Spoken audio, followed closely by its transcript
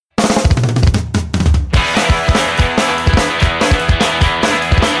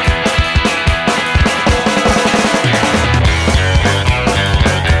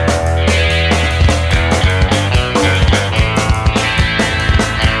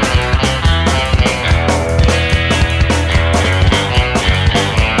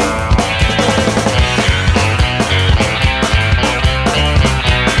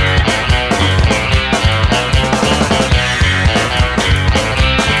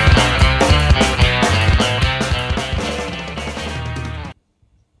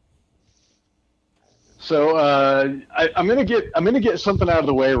I'm gonna get something out of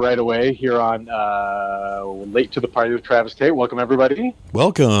the way right away here on Late to the Party with Travis Tate. Welcome everybody.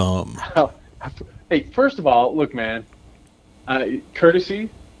 Welcome. Hey, first of all, look, man. Courtesy,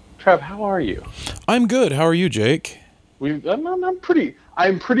 Trav. How are you? I'm good. How are you, Jake?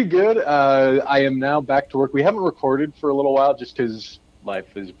 I'm pretty good. I am now back to work. We haven't recorded for a little while just because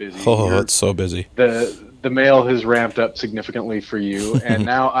life is busy. Oh, it's so busy. The mail has ramped up significantly for you, and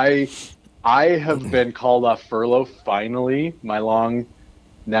now I have been called off furlough. Finally, my long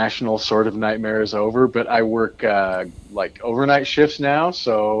national sort of nightmare is over. But I work like overnight shifts now,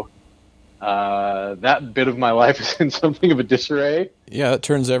 so that bit of my life is in something of a disarray. Yeah, it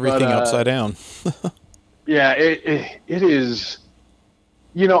turns everything upside down. Yeah, it is.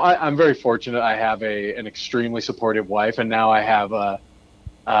 You know, I'm very fortunate. I have an extremely supportive wife, and now I have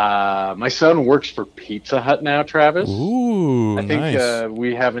my son works for Pizza Hut now, Travis. Ooh, I think nice.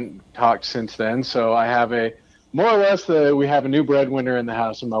 We haven't talked since then, so I have more or less we have a new breadwinner in the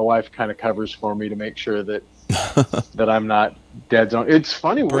house, and my wife kind of covers for me to make sure that that I'm not dead zone. It's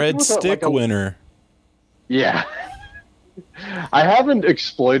funny. Breadstick winner. Yeah. I haven't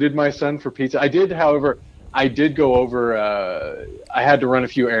exploited my son for pizza. I did, however, go over. I had to run a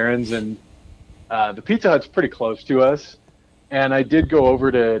few errands, and the Pizza Hut's pretty close to us. And I did go over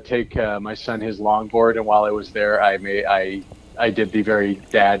to take my son his longboard, and while I was there, I did the very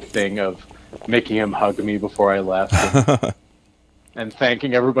dad thing of making him hug me before I left, and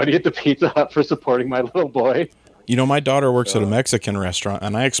thanking everybody at the Pizza Hut for supporting my little boy. You know, my daughter works at a Mexican restaurant,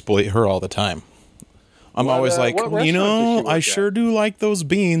 and I exploit her all the time. I'm always like, I sure do like those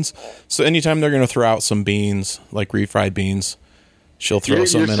beans. So anytime they're going to throw out some beans, like refried beans, she'll throw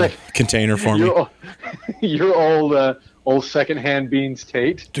some in a container for me. Your old secondhand beans,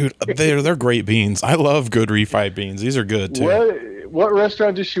 Tate. Dude, they're great beans. I love good refried beans. These are good too. What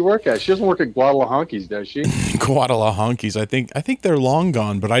restaurant does she work at? She doesn't work at Guadalajara's, does she? Guadalajara's. I think they're long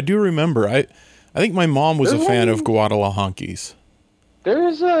gone, but I do remember. I think my mom was a fan of Guadalajara's.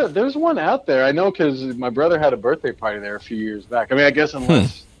 There's one out there. I know because my brother had a birthday party there a few years back. I mean, I guess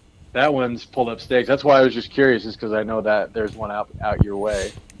unless that one's pulled up stakes. That's why I was just curious, is because I know that there's one out your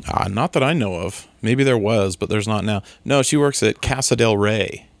way. Not that I know of. Maybe there was, but there's not now. No, she works at Casa del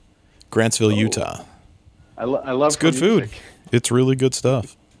Rey, Grantsville, Utah. I love it's good music. Food. It's really good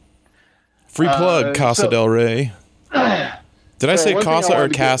stuff. Free plug, Casa del Rey. Did I say Casa or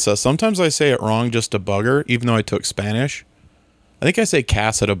Casa? Sometimes I say it wrong just to bugger, even though I took Spanish. I think I say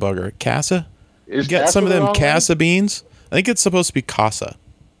Casa to bugger. Casa? Is Get Casa some of them wrong Casa beans. I think it's supposed to be Casa.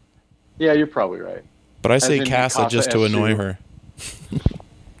 Yeah, you're probably right. But I say Casa just to annoy her.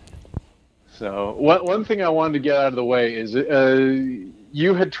 So one thing I wanted to get out of the way is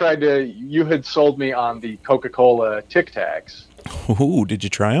you had sold me on the Coca-Cola Tic Tacs. Ooh, did you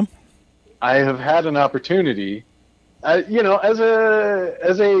try them? I have had an opportunity, as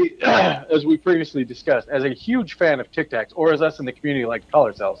we previously discussed, as a huge fan of Tic Tacs, or as us in the community like to call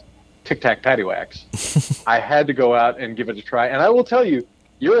ourselves, Tic Tac Paddywhacks. I had to go out and give it a try, and I will tell you,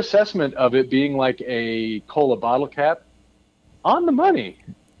 your assessment of it being like a cola bottle cap, on the money.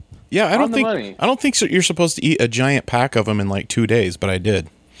 Yeah, I don't think so. You're supposed to eat a giant pack of them in like 2 days, but I did.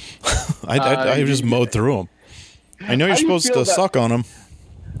 I just mowed through them. I know you're supposed to suck on them.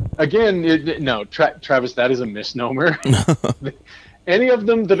 Again, Travis, that is a misnomer. Any of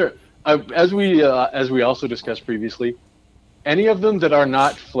them that are, as we also discussed previously, any of them that are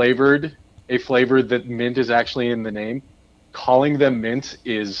not flavored, a flavor that mint is actually in the name, calling them mints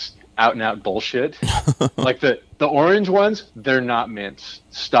is out and out bullshit. Like the orange ones, they're not mints.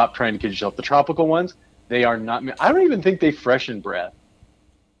 Stop trying to kid yourself. The tropical ones, they are not mint. I don't even think they freshen breath.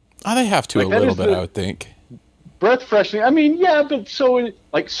 Oh, they have to a little bit, I would think. Breath freshening. I mean, yeah, but so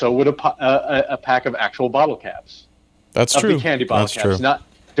would a pack of actual bottle caps. That's true. The candy bottle caps. True.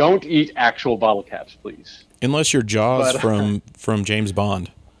 Don't eat actual bottle caps, please. Unless you're Jaws from James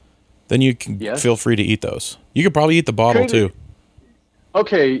Bond, then you can feel free to eat those. You could probably eat the bottle too.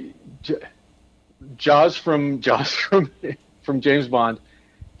 Okay, Jaws from James Bond.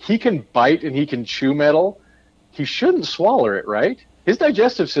 He can bite and he can chew metal. He shouldn't swallow it, right? His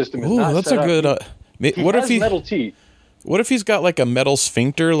digestive system is not that's set a good. What if he has metal teeth? What if he's got like a metal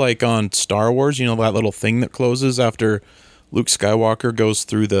sphincter, like on Star Wars? You know, that little thing that closes after Luke Skywalker goes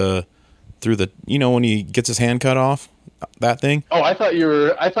through the when he gets his hand cut off, that thing. Oh, I thought you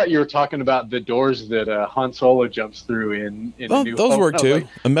were talking about the doors that Han Solo jumps through in Well, New those Hope. work too. Like,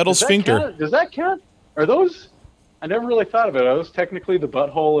 a metal sphincter. Does that count? Are those? I never really thought of it. Are those technically the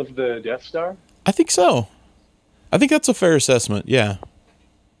butthole of the Death Star? I think so. I think that's a fair assessment. Yeah.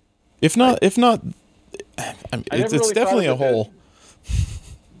 If not, I mean, it's definitely a hole.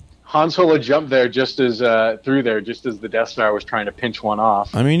 Han Solo jumped there just as through there, just as the Death Star was trying to pinch one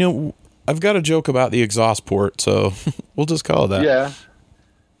off. I mean, I've got a joke about the exhaust port, so we'll just call it that.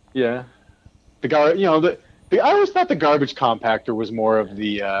 Yeah. I always thought the garbage compactor was more of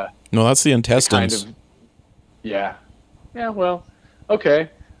the. No, that's the intestines. Yeah. Well, okay.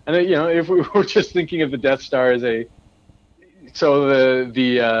 And if we were just thinking of the Death Star as the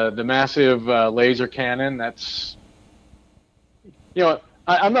massive laser cannon, that's.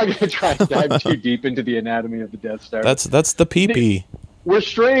 I'm not going to try and dive too deep into the anatomy of the Death Star. That's the pee-pee. We're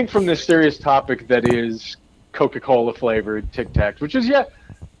straying from this serious topic that is Coca-Cola flavored Tic Tacs, which is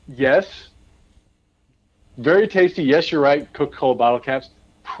yes, very tasty. Yes, you're right. Coca-Cola bottle caps.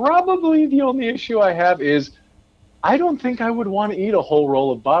 Probably the only issue I have is I don't think I would want to eat a whole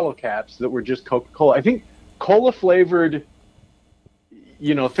roll of bottle caps that were just Coca-Cola. I think cola flavored,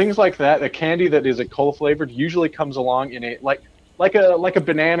 things like that. A candy that is a cola flavored usually comes along in a like a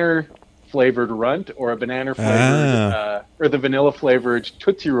banana flavored Runt or a banana flavored or the vanilla flavored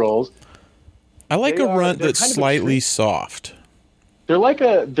Tootsie Rolls. I like a Runt that's slightly soft. They're like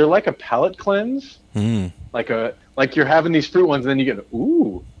a palate cleanse. Like you're having these fruit ones, and then you get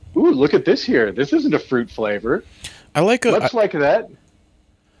ooh, look at this here. This isn't a fruit flavor. I like like that.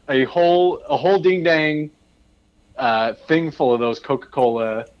 A whole ding dang thing full of those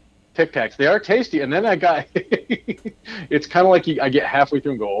Coca-Cola Tic Tacs. They are tasty, and then I got it's kind of like I get halfway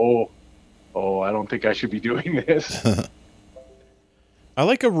through and go, oh, I don't think I should be doing this. I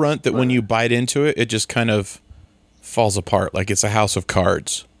like a Runt that when you bite into it, it just kind of falls apart, like it's a house of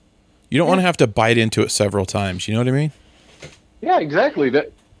cards. You don't want to have to bite into it several times. You know what I mean? Yeah, exactly.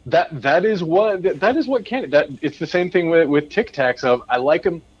 That is what candy. It's the same thing with Tic Tacs. I like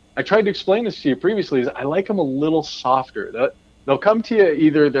them. I tried to explain this to you previously. Is I like them a little softer. They'll come to you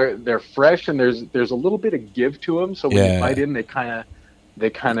either they're fresh and there's a little bit of give to them. So when you bite in, they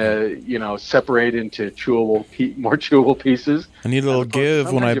kind of separate into more chewable pieces. I need a little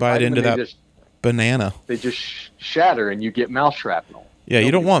give when I bite into that banana. They just shatter and you get mouth shrapnel. Yeah,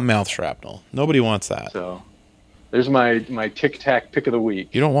 you don't want mouth shrapnel. Nobody wants that. So there's my Tic Tac pick of the week.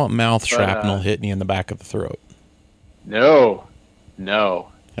 You don't want mouth shrapnel hitting you in the back of the throat. No. You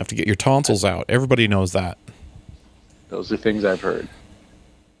have to get your tonsils out. Everybody knows that. Those are things I've heard.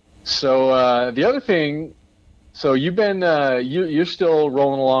 So the other thing, so you've been you're still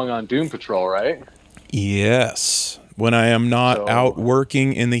rolling along on Doom Patrol, right? Yes. When I am not out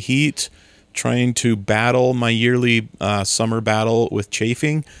working in the heat, trying to battle my yearly summer battle with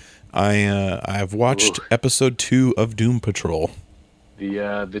chafing, I've watched episode 2 of Doom Patrol.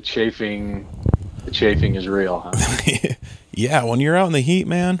 The chafing is real, huh? Yeah, when you're out in the heat,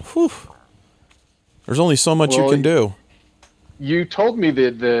 man, there's only so much you can do. You told me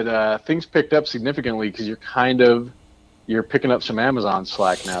that things picked up significantly because you're picking up some Amazon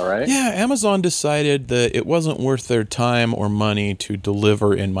slack now, right? Yeah, Amazon decided that it wasn't worth their time or money to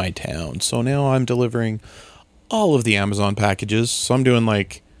deliver in my town. So now I'm delivering all of the Amazon packages. So I'm doing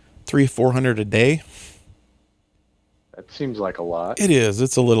like 300-400 a day. That seems like a lot. It is.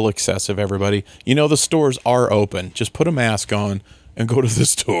 It's a little excessive, everybody. The stores are open. Just put a mask on and go to the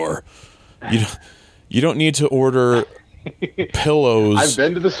store. You don't need to order pillows. I've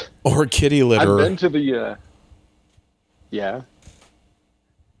been to this or kitty litter. I've been to the yeah.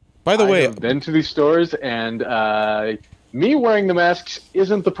 By the way, I've been to these stores, and me wearing the masks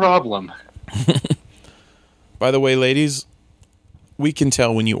isn't the problem. By the way, ladies, we can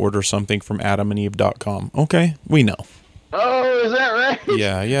tell when you order something from AdamandEve.com. Okay, we know. Oh, is that right?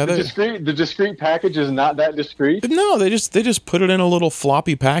 Yeah. The discreet package is not that discreet? No, they just put it in a little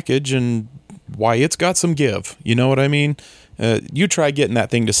floppy package, and why, it's got some give. You know what I mean? You try getting that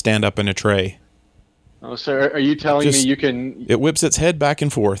thing to stand up in a tray. Oh, sir, are you telling me you can... It whips its head back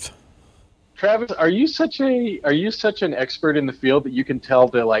and forth. Travis, are you such an expert in the field that you can tell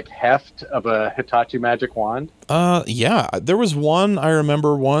the heft of a Hitachi magic wand? Yeah. There was one I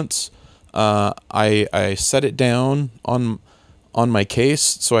remember once. I set it down on my case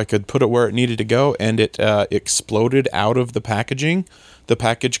so I could put it where it needed to go, and it exploded out of the packaging. The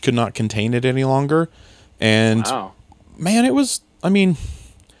package could not contain it any longer, and man, it was. I mean,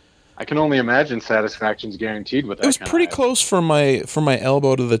 I can only imagine satisfaction's guaranteed with that. It was pretty close from my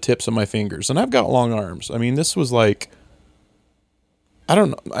elbow to the tips of my fingers, and I've got long arms. I mean, this was like, I don't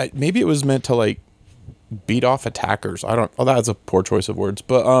know. Maybe it was meant to beat off attackers. I don't. Oh, that's a poor choice of words,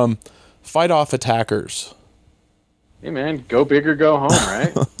 but fight off attackers. Hey man, go big or go home,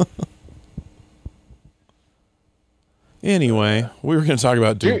 right? Anyway, we were going to talk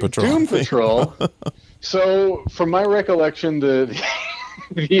about Doom Patrol. Doom Patrol. So, from my recollection, the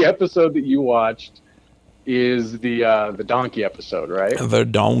episode that you watched is the donkey episode, right? The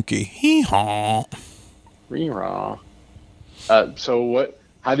donkey. Hee-haw. Hee-haw. So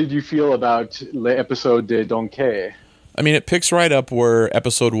how did you feel about Le Episode de Donkey? I mean, it picks right up where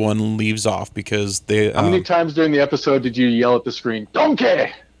episode 1 leaves off because they... How many times during the episode did you yell at the screen,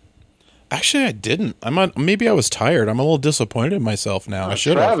 Donkey? Actually, I didn't. Maybe I was tired. I'm a little disappointed in myself now. I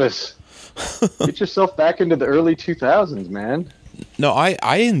should have. Travis, get yourself back into the early 2000s, man. No,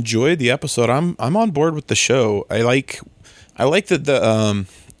 I enjoyed the episode. I'm on board with the show. I like that the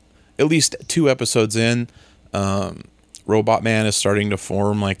at least 2 episodes in, Robot Man is starting to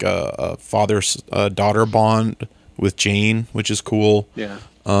form like a father-daughter bond with Jane, which is cool. Yeah.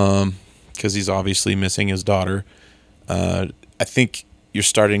 Because he's obviously missing his daughter. I think you're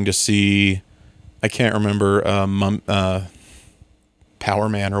starting to see, I can't remember, Power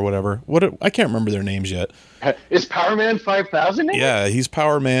Man or whatever. I can't remember their names yet. Is Power Man 5000? Yeah, he's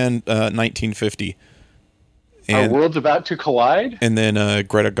Power Man 1950. And, Our world's about to collide? And then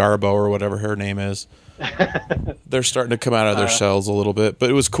Greta Garbo or whatever her name is. They're starting to come out of their shells a little bit. But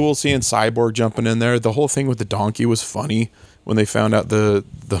it was cool seeing Cyborg jumping in there. The whole thing with the donkey was funny when they found out the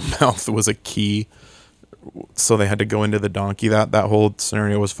mouth was a key. So they had to go into the donkey. That whole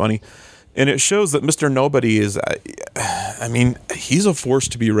scenario was funny. And it shows that Mr. Nobody is, I mean, he's a force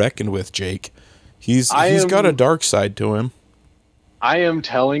to be reckoned with, Jake. He's got a dark side to him. I am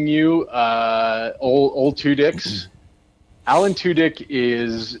telling you, old Two Dicks, Alan Tudyk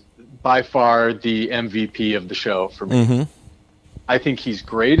is by far the MVP of the show for me. Mm-hmm. I think he's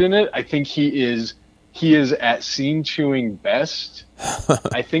great in it. I think he is at scene chewing best.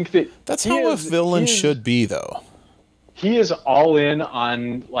 I think that's how a villain should be, though. He is all in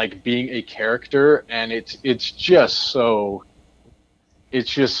on like being a character, and it's just so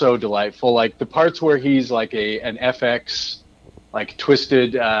delightful. Like the parts where he's like an FX, like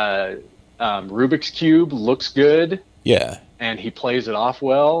twisted Rubik's Cube looks good. Yeah. And he plays it off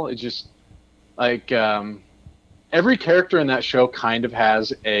well. It's just like every character in that show kind of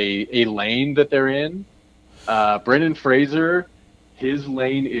has a lane that they're in. Brendan Fraser, his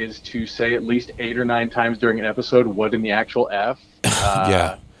lane is to say at least 8 or 9 times during an episode, "What in the actual F?"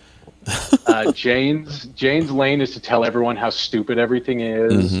 Yeah. Jane's lane is to tell everyone how stupid everything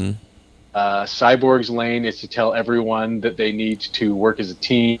is. Mm-hmm. Cyborg's lane is to tell everyone that they need to work as a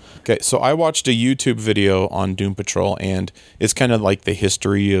team. Okay, so I watched a YouTube video on Doom Patrol, and it's kind of like the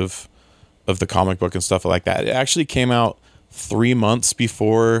history of the comic book and stuff like that. It actually came out 3 months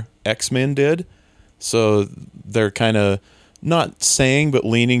before X-Men did, so they're kind of not saying, but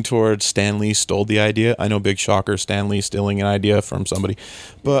leaning towards Stan Lee stole the idea. I know, big shocker, Stan Lee stealing an idea from somebody.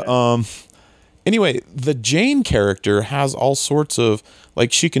 But anyway, the Jane character has all sorts of,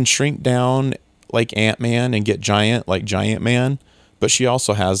 like, she can shrink down like Ant-Man and get giant like Giant Man, but she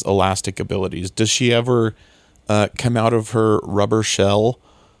also has elastic abilities. Does she ever come out of her rubber shell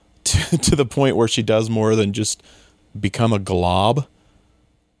to the point where she does more than just become a glob?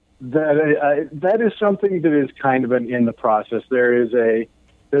 That is something that is kind of in the process. There's a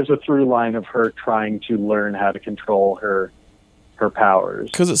through line of her trying to learn how to control her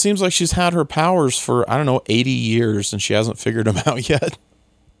powers. Because it seems like she's had her powers for, 80 years and she hasn't figured them out yet.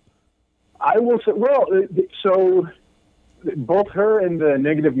 I will say, so both her and the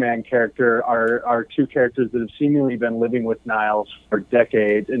Negative Man character are 2 characters that have seemingly been living with Niles for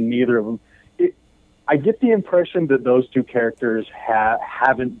decades, and neither of them. I get the impression that those 2 characters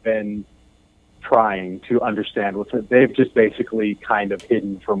haven't been trying to understand what's it. They've just basically kind of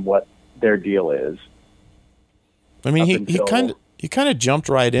hidden from what their deal is. I mean, he kind of jumped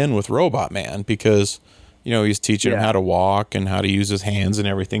right in with Robot Man because, he's teaching him how to walk and how to use his hands and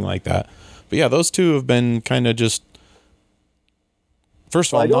everything like that. But yeah, those 2 have been kind of just,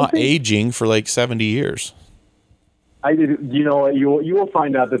 first of all, not aging for like 70 years. You will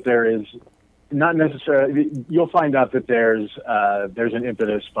find out that there is. Not necessarily. You'll find out that there's an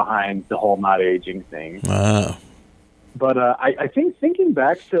impetus behind the whole not aging thing. Wow. But I think thinking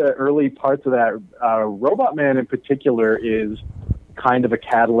back to early parts of that, Robot Man in particular is kind of a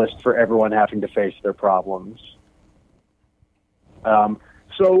catalyst for everyone having to face their problems.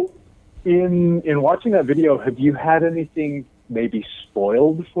 So in watching that video, have you had anything maybe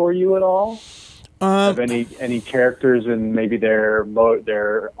spoiled for you at all? Of any characters and maybe their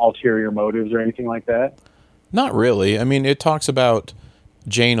ulterior motives or anything like that? Not really. I mean, it talks about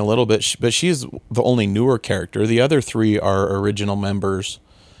Jane a little bit, but she's the only newer character. The other 3 are original members.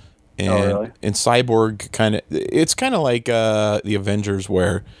 And, really? And Cyborg it's kind of like the Avengers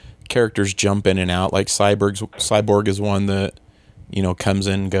where characters jump in and out. Like Cyborg is one that, comes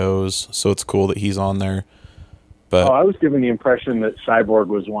and goes. So it's cool that he's on there. But I was given the impression that Cyborg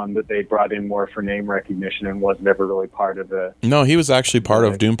was one that they brought in more for name recognition and was never really part of the. No, he was actually part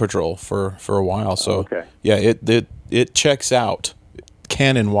of Doom Patrol for a while. So okay. Yeah, it checks out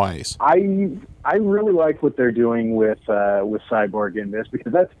canon wise. I really like what they're doing with Cyborg in this,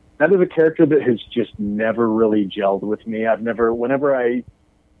 because that is a character that has just never really gelled with me.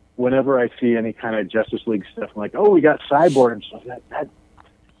 Whenever I see any kind of Justice League stuff, I'm like, oh, we got Cyborg and stuff.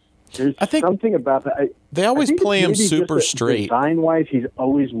 There's something about that. They always play him super straight. Design-wise, he's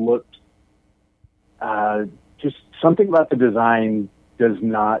always looked. Just something about the design is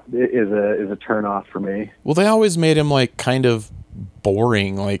a turn off for me. Well, they always made him like kind of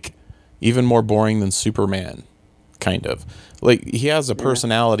boring, like even more boring than Superman. Kind of like he has a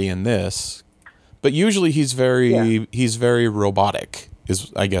personality in this, but usually he's very robotic.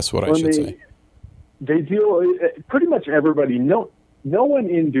 Is I guess what I should say. They deal pretty much everybody. No one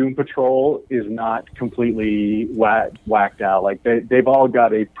in Doom Patrol is not completely whacked out. Like they've all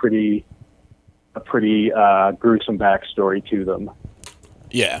got a pretty gruesome backstory to them.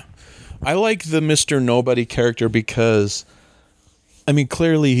 Yeah, I like the Mr. Nobody character because, I mean,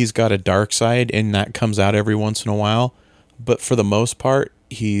 clearly he's got a dark side, and that comes out every once in a while. But for the most part,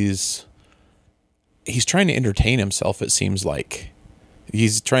 he's trying to entertain himself. It seems like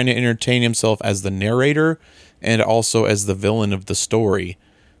he's trying to entertain himself as the narrator and also as the villain of the story.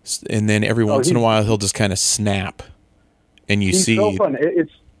 And then every once in a while, he'll just kind of snap, and he's so fun.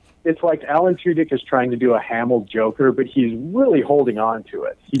 It's like Alan Tudyk is trying to do a Hamill Joker, but he's really holding on to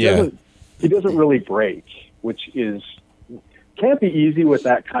it. He doesn't really break, which can't be easy with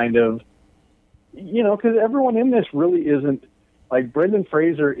that kind of, because everyone in this really isn't, like Brendan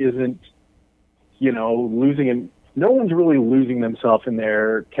Fraser isn't, losing him. No one's really losing themselves in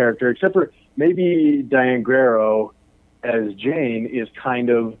their character, except for maybe Diane Guerrero as Jane is kind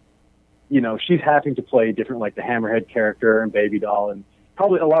of, she's having to play different, like the Hammerhead character and Baby Doll, and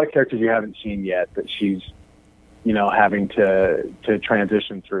probably a lot of characters you haven't seen yet that she's, having to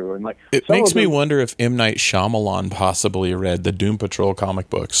transition through. And like, it makes me wonder if M. Night Shyamalan possibly read the Doom Patrol comic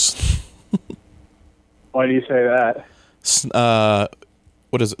books. Why do you say that?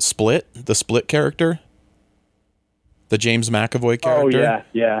 What is it? Split? The Split character? The James McAvoy character? Oh,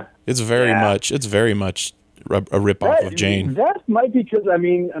 yeah. It's very much a ripoff of Jane. That might be because,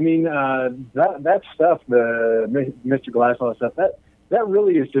 that stuff, the Mr. Glass, all that stuff, that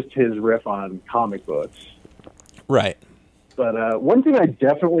really is just his riff on comic books. Right. But one thing I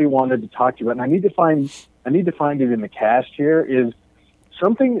definitely wanted to talk to you about, and I need to find it in the cast here, is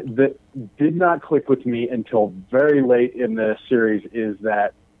something that did not click with me until very late in the series, is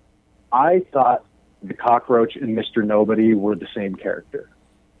that I thought the Cockroach and Mr. Nobody were the same character.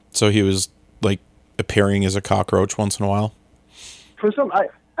 So he was like appearing as a cockroach once in a while? For some,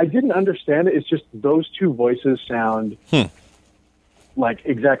 I didn't understand it. It's just those two voices sound like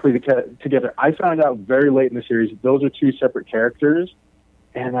exactly together. I found out very late in the series those are two separate characters,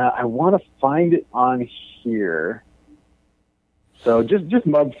 and I want to find it on here. So just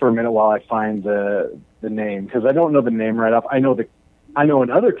mug for a minute while I find the name, because I don't know the name right off. I know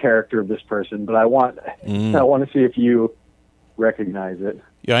another character of this person, but I want to see if you recognize it.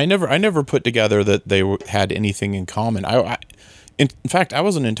 Yeah, I never put together that they had anything in common. In fact, I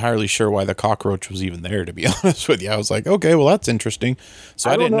wasn't entirely sure why the cockroach was even there, to be honest with you. I was like, okay, well, that's interesting. So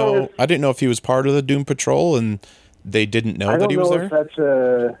I didn't know if he was part of the Doom Patrol and they didn't know that he was there. I don't know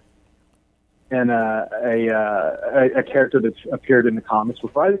if that's a character that's appeared in the comics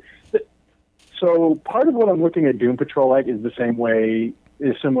before. So part of what I'm looking at Doom Patrol like is the same way,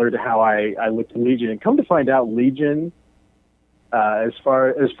 is similar to how I looked at Legion. And come to find out, Legion, as far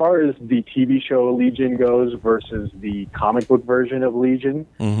as the TV show Legion goes versus the comic book version of Legion,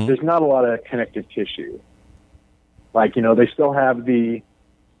 there's not a lot of connective tissue. Like, they still have the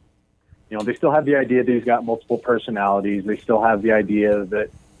idea that he's got multiple personalities. They still have the idea that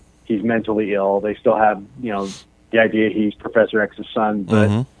he's mentally ill. They still have, the idea he's Professor X's son.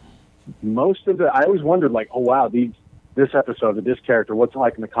 But most of I always wondered, like, oh wow, this episode of this character, what's it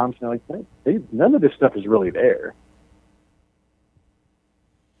like in the comics? And I'm like, none of this stuff is really there.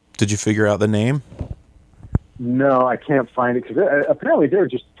 Did you figure out the name? No, I can't find it, because apparently there are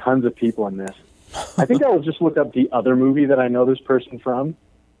just tons of people in this. I think I will just look up the other movie that I know this person from.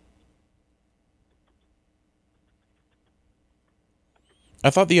 I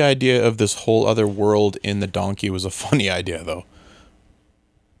thought the idea of this whole other world in the donkey was a funny idea, though.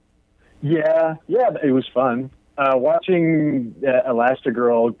 Yeah, it was fun. Watching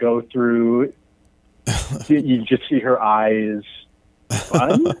Elastigirl go through, you just see her eyes.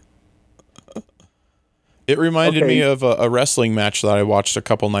 Fun. It reminded me of a wrestling match that I watched a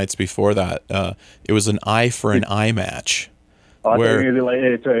couple nights before that. It was an eye for an eye match. Oh, where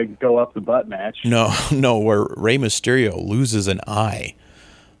it's a go up the butt match. No, where Rey Mysterio loses an eye.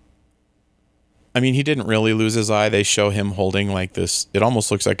 I mean, he didn't really lose his eye. They show him holding like this. It almost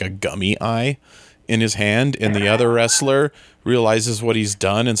looks like a gummy eye in his hand, and the other wrestler realizes what he's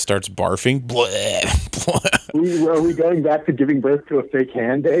done and starts barfing. Blah, blah. Are we going back to giving birth to a fake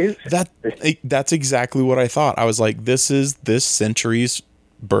hand days? That's exactly what I thought. I was like, this is this century's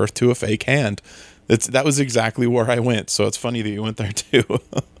birth to a fake hand. That was exactly where I went. So it's funny that you went there too.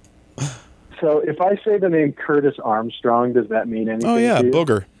 So if I say the name Curtis Armstrong, does that mean anything? Oh yeah, to you?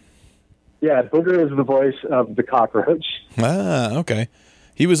 Booger. Yeah, Booger is the voice of the cockroach. Ah, okay.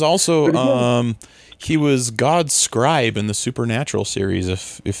 He was also he was God's scribe in the Supernatural series.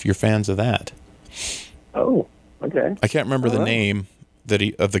 If you're fans of that. Oh, okay. I can't remember the name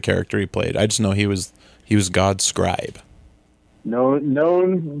of the character he played. I just know he was God's scribe.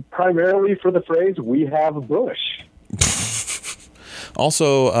 Known primarily for the phrase "we have a bush."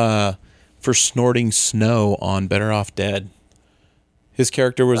 Also, for snorting snow on Better Off Dead. His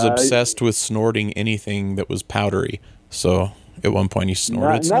character was obsessed with snorting anything that was powdery. So at one point he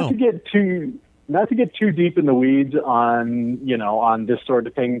snorted snow. Not to get too deep in the weeds on this sort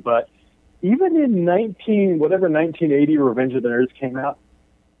of thing, but even in 1980, Revenge of the Nerds came out.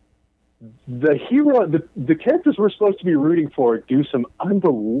 The hero, the characters we're supposed to be rooting for, do some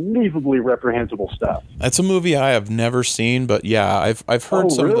unbelievably reprehensible stuff. That's a movie I have never seen, but yeah, I've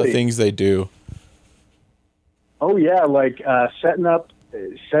heard some of the things they do. Oh yeah, like setting up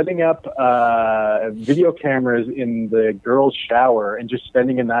video cameras in the girls' shower and just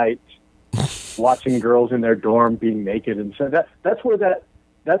spending a night watching girls in their dorm being naked, and so that's where that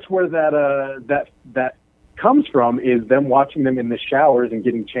comes from, is them watching them in the showers and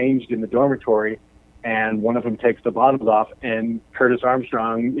getting changed in the dormitory, and one of them takes the bottoms off, and Curtis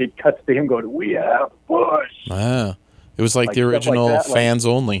Armstrong, it cuts to him going, "We have Bush." Ah, it was like the original like fans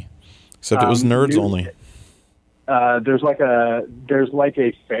only, except it was nerds only. There's like a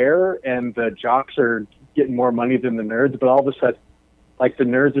fair, and the jocks are getting more money than the nerds, but all of a sudden, like, the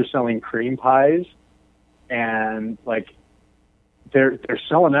nerds are selling cream pies, and like they're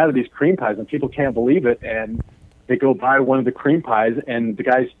selling out of these cream pies, and people can't believe it, and they go buy one of the cream pies, and the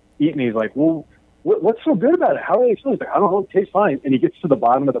guy's eating. He's like, "Well, what's so good about it? How are they selling?" He's like, "I don't know, it tastes fine." And he gets to the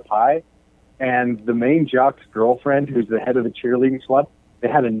bottom of the pie, and the main jock's girlfriend, who's the head of the cheerleading club, they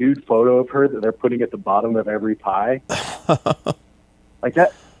had a nude photo of her that they're putting at the bottom of every pie. Like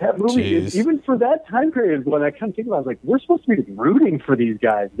that movie, is, even for that time period, when I come think about it, I was like, we're supposed to be rooting for these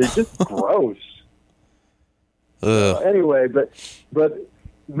guys. They're just gross. Anyway, but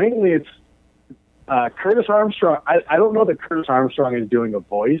mainly it's Curtis Armstrong. I don't know that Curtis Armstrong is doing a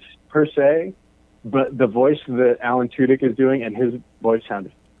voice per se, but the voice that Alan Tudyk is doing, and his voice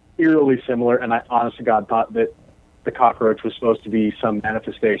sounded eerily similar, and I honest to God thought that the cockroach was supposed to be some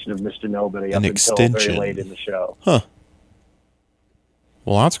manifestation of Mr. Nobody up until very late in the show. Huh.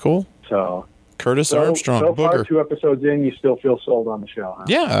 Well, that's cool. So Curtis Armstrong. So far, Booger. 2 episodes in, you still feel sold on the show, huh?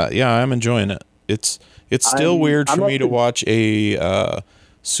 Yeah, I'm enjoying it. It's still weird for me to watch a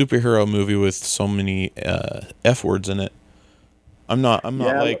superhero movie with so many F words in it. I'm not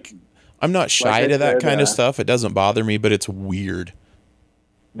shy to that kind of stuff. It doesn't bother me, but it's weird.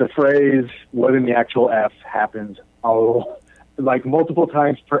 The phrase "what in the actual F" happens like multiple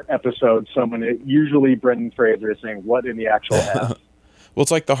times per episode. Usually Brendan Fraser is saying "what in the actual F." Well,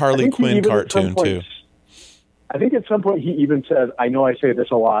 it's like the Harley Quinn cartoon too. I think at some point he even says, "I know I say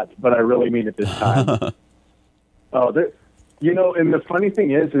this a lot, but I really mean it this time." And the funny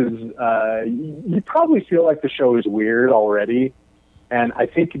thing is you probably feel like the show is weird already, and I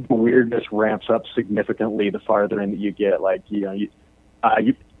think the weirdness ramps up significantly the farther in that you get. Like,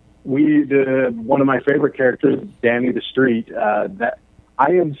 one of my favorite characters, Danny the Street. That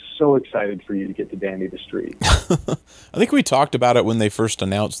I am so excited for you to get to Danny the Street. I think we talked about it when they first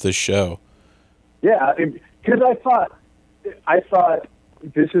announced this show. Yeah, because I thought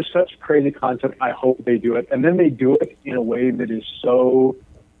this is such crazy concept. I hope they do it, and then they do it in a way that is so,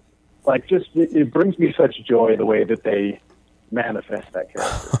 like, just it brings me such joy the way that they manifest that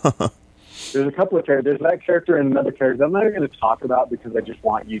character. There's a couple of characters. There's that character and another character I'm not even going to talk about because I just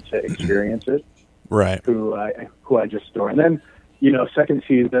want you to experience it. Right. Who I just adore. And then, second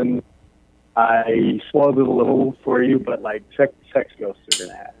season, I spoiled it a little for you, but like sex ghosts are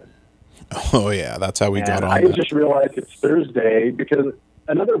going to happen. Oh yeah, that's how we got on. I just realized it's Thursday because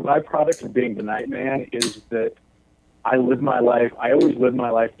another byproduct of being the night man is that I always live my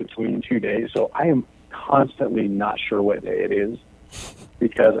life between 2 days, so I am constantly not sure what day it is.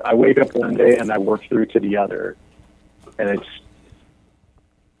 because I wake up one day and I work through to the other, and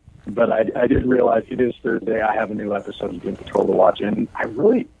but I did realize it is Thursday. I have a new episode of Doom Patrol to watch, and I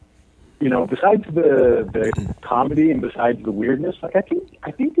really, besides the comedy and besides the weirdness, like I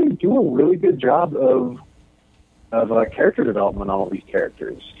think they do a really good job of character development on all these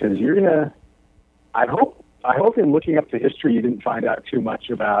characters, because you're gonna. I hope in looking up the history you didn't find out too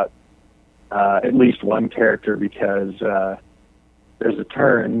much about at least one character, because there's a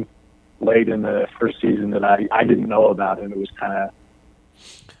turn late in the first season that I didn't know about, and it was kind of.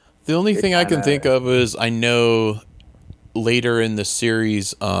 The only thing I can think of is I know later in the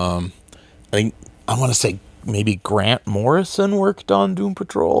series, I want to say maybe Grant Morrison worked on Doom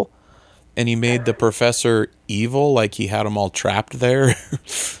Patrol, and he made the professor evil, like he had them all trapped there.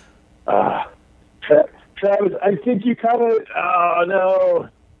 Travis, I think you kind of. Oh no.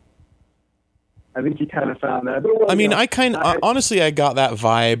 I think you kind of found that. I mean, honestly, I got that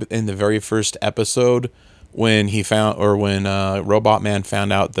vibe in the very first episode when Robot Man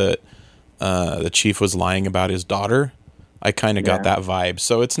found out that the chief was lying about his daughter. I kind of got that vibe.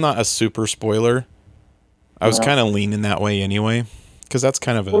 So it's not a super spoiler. I was kind of leaning that way anyway, because that's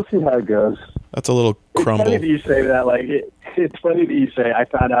kind of we'll see how it goes. That's a little crumble. It's funny that you say that. Like, it's funny that you say, I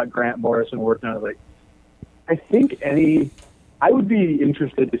found out Grant Morrison worked on it. Like, I think I would be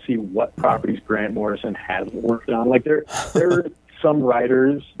interested to see what properties Grant Morrison has worked on. Like, there are some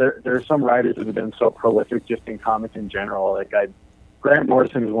writers. There are some writers that have been so prolific just in comics in general. Like, Grant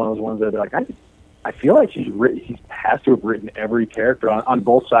Morrison is one of those ones that, like, I feel like he has to have written every character on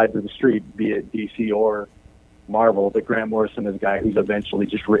both sides of the street, be it DC or Marvel. But Grant Morrison is a guy who's eventually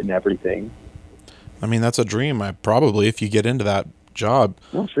just written everything. I mean, that's a dream. Probably, if you get into that job,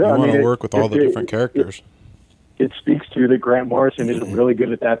 you want to work with all the different characters. It speaks to that Grant Morrison is really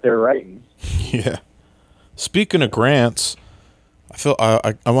good at that. They're writing. Yeah. Speaking of Grants,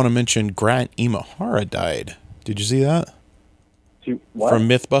 I want to mention Grant Imahara died. Did you see that? What? From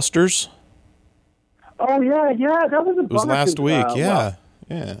MythBusters. Oh yeah, that was a bummer. It was last week. Yeah.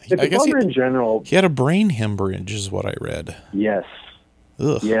 It's a bummer in general. He had a brain hemorrhage, is what I read. Yes.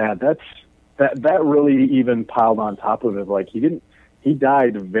 Ugh. Yeah, that really even piled on top of it. Like he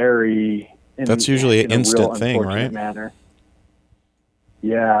died very. That's usually an instant thing, right? Manner.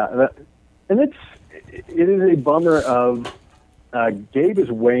 Yeah, and it is a bummer. Of Gabe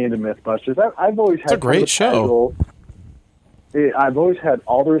is way into MythBusters. I've always had. It's a great show. I've always had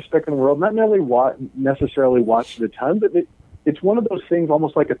all the respect in the world. Not necessarily watched it a ton, but it's one of those things,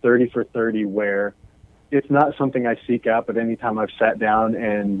 almost like a 30 for 30, where it's not something I seek out. But anytime I've sat down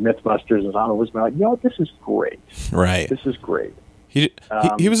and MythBusters is on, I've always been like, this is great. Right. This is great. He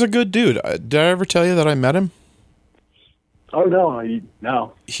was a good dude. Did I ever tell you that I met him? Oh, no.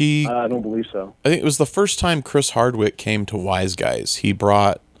 No. I don't believe so. I think it was the first time Chris Hardwick came to Wise Guys. He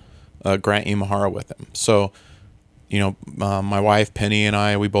brought Grant Imahara with him. So, my wife, Penny,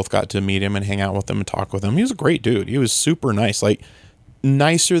 and we both got to meet him and hang out with him and talk with him. He was a great dude. He was super nice. Like,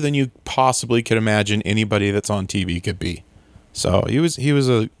 nicer than you possibly could imagine anybody that's on TV could be. So, he was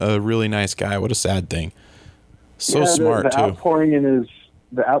a really nice guy. What a sad thing. So smart, the outpouring in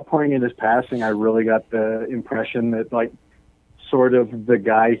his passing, I really got the impression that, like, sort of the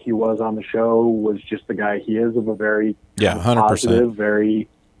guy he was on the show was just the guy he is, of a very 100%. positive, very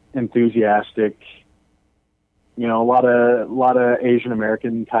enthusiastic. A lot of Asian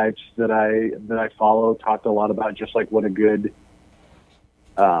American types that I follow talked a lot about just like what a good,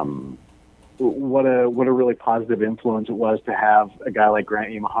 what a really positive influence it was to have a guy like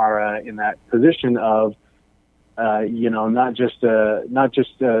Grant Imahara in that position of. Not just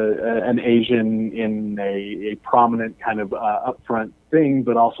an Asian in a prominent kind of upfront thing,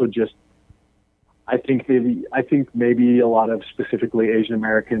 but also just I think maybe a lot of specifically Asian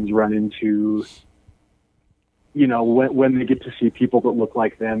Americans run into when they get to see people that look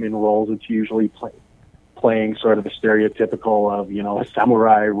like them in roles, it's usually playing sort of a stereotypical of a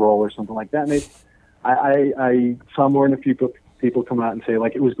samurai role or something like that. And I saw more than a few people come out and say,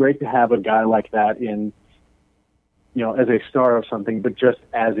 like, it was great to have a guy like that in. As a star of something, but just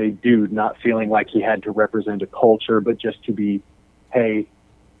as a dude, not feeling like he had to represent a culture, but just to be, hey,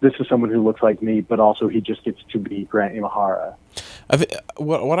 this is someone who looks like me, but also he just gets to be Grant Imahara.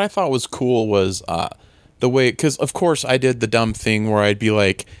 What I thought was cool was the way, because of course I did the dumb thing where I'd be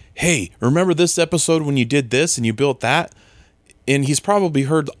like, hey, remember this episode when you did this and you built that? And he's probably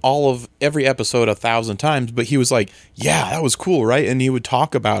heard every episode 1,000 times, but he was like, yeah, that was cool, right? And he would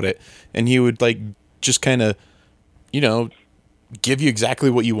talk about it, and he would like just kind of, give you exactly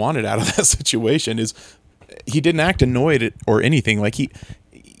what you wanted out of that situation. He didn't act annoyed or anything. Like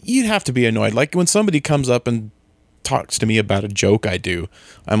you'd have to be annoyed. Like when somebody comes up and talks to me about a joke I do,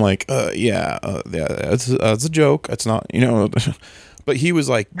 I'm like, yeah, it's a joke. It's not, But he was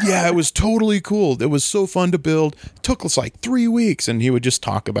like, yeah, it was totally cool. It was so fun to build. It took us like 3 weeks, and he would just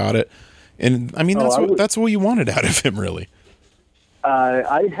talk about it. And I mean, that's what you wanted out of him, really.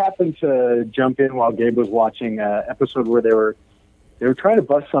 I happened to jump in while Gabe was watching an episode where they were trying to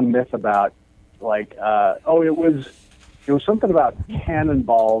bust some myth about, like, it was something about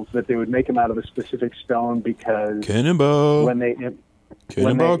cannonballs that they would make them out of a specific stone because cannonball when they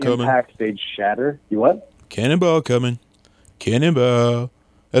impact, they'd shatter. You what? Cannonball coming. Cannonball.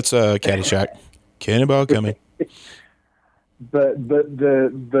 That's Caddyshack. Cannonball coming. But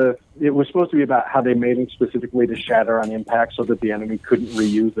it was supposed to be about how they made them specifically to shatter on impact so that the enemy couldn't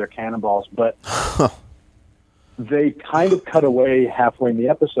reuse their cannonballs. But they kind of cut away halfway in the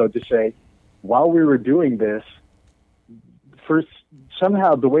episode to say, while we were doing this, first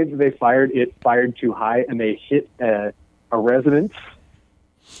somehow the way that they fired too high, and they hit a residence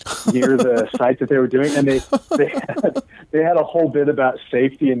near the site that they were doing, and they had a whole bit about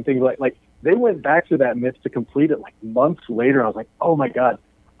safety and things like they went back to that myth to complete it like months later. I was like, oh my God,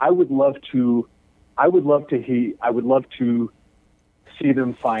 I would love to see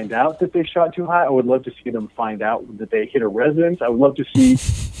them find out that they shot too high. I would love to see them find out that they hit a residence. I would love to see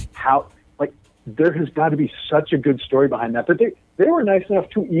how, like, there has got to be such a good story behind that. But they were nice enough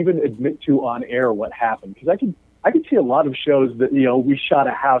to even admit to on air what happened. Because I could see a lot of shows that, we shot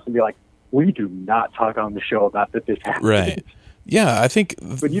a house and be like, we do not talk on the show about that this happened. Right. Yeah, I think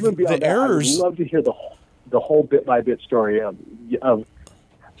but even beyond the errors, I would love to hear the whole bit by bit story of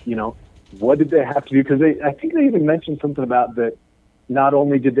what did they have to do? Because I think they even mentioned something about that. Not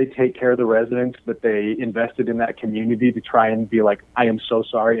only did they take care of the residents, but they invested in that community to try and be like, I am so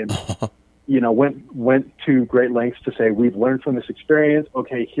sorry, and went to great lengths to say, we've learned from this experience.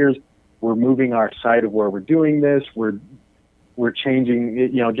 Okay, we're moving our site of where we're doing this. We're changing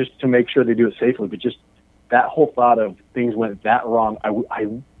it, just to make sure they do it safely. But just that whole thought of things went that wrong, I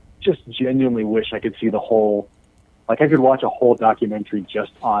just genuinely wish I could see the whole, I could watch a whole documentary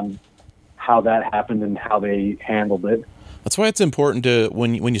just on how that happened and how they handled it. That's why it's important to,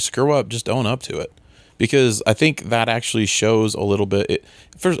 when you screw up, just own up to it. Because I think that actually shows a little bit,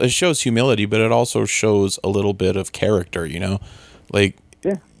 it shows humility, but it also shows a little bit of character, Like,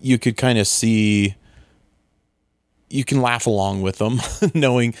 yeah. You could kind of see, you can laugh along with them,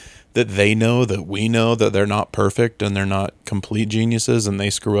 knowing that they know that we know that they're not perfect and they're not complete geniuses and they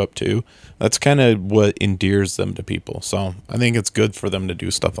screw up too. That's kind of what endears them to people. So I think it's good for them to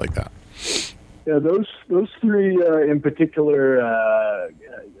do stuff like that. Yeah, those three in particular,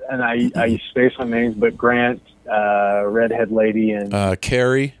 and I space on names, but Grant, Redhead Lady, and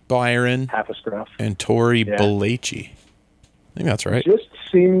Carrie Byron, Half a Scruff, and Tori Belleci. I think that's right. Just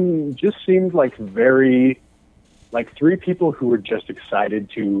seemed like very, like three people who were just excited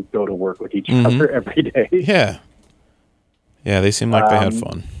to go to work with each other every day. Yeah, they seem like they had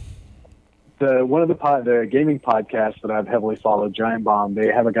fun. One of the gaming podcasts that I've heavily followed, Giant Bomb, they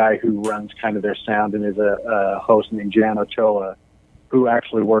have a guy who runs kind of their sound and is a host named Jan Ochoa, who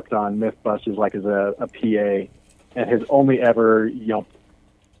actually worked on Mythbusters as a PA, and has only ever,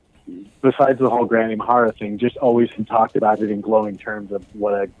 besides the whole Granny Mahara thing, just always had talked about it in glowing terms of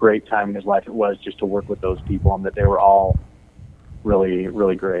what a great time in his life it was just to work with those people, and that they were all really,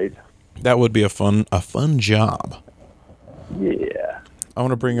 really great. That would be a fun job. Yeah. I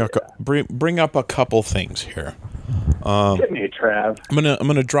want to bring up a couple things here. Hit me, Trav. I'm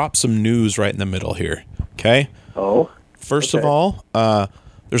gonna drop some news right in the middle here. Okay. Oh. First of all,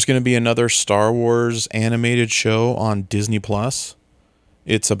 there's going to be another Star Wars animated show on Disney Plus.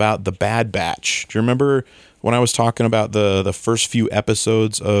 It's about the Bad Batch. Do you remember when I was talking about the first few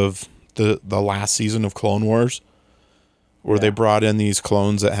episodes of the last season of Clone Wars, where they brought in these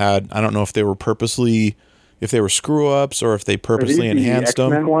clones that had, I don't know if they were screw-ups or if they purposely enhanced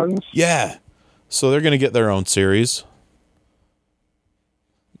them. X-Men ones? Yeah. So they're going to get their own series.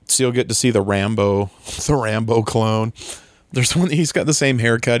 So you'll get to see the Rambo clone. There's one, he's got the same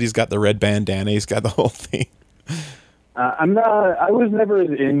haircut, he's got the red bandana, he's got the whole thing. I was never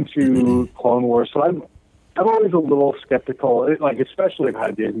into Clone Wars, so I'm always a little skeptical, especially of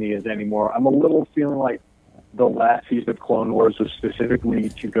how Disney is anymore. I'm a little feeling like the last season of Clone Wars was specifically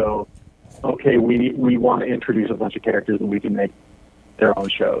to go, okay, we want to introduce a bunch of characters and we can make their own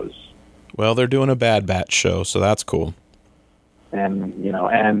shows. Well, they're doing a Bad Batch show, so that's cool. And,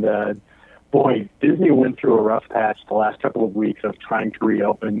 boy, Disney went through a rough patch the last couple of weeks of trying to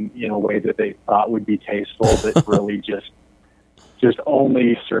reopen in a way that they thought would be tasteful, but really just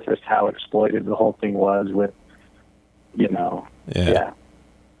only surfaced how exploited the whole thing was with, Yeah.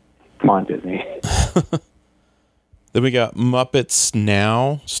 Come on, Disney. Then we got Muppets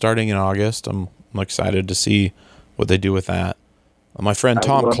Now, starting in August. I'm excited to see what they do with that. My friend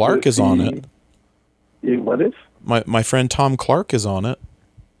Tom Clark is on it. What is? My friend Tom Clark is on it.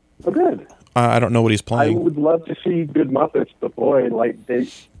 Oh, good. I don't know what he's playing. I would love to see good Muppets, but boy, like they,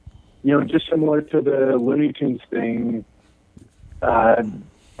 just similar to the Looney Tunes thing,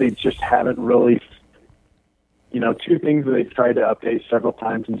 they just haven't really, two things that they've tried to update several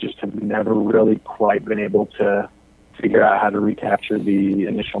times and just have never really quite been able to figure out how to recapture the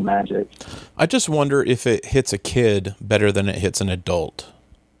initial magic. I just wonder if it hits a kid better than it hits an adult.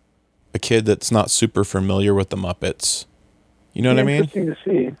 A kid that's not super familiar with the Muppets. You know what I mean? Interesting to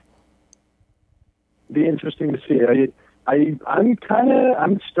see. Be interesting to see.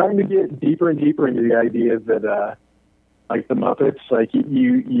 I'm starting to get deeper and deeper into the idea that like the Muppets, like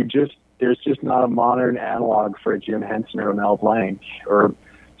there's just not a modern analog for a Jim Henson or a Mel Blanc or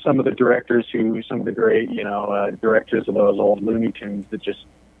some of the great directors of those old Looney Tunes that just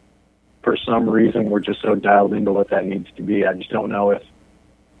for some reason we're just so dialed into what that needs to be. I don't know if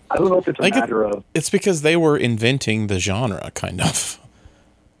it's a matter of... It's because they were inventing the genre, kind of.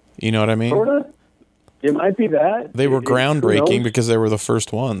 You know what I mean? Sort of. It might be that. They were groundbreaking because they were the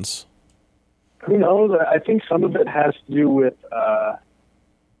first ones. Who knows? I think some of it has to do with... I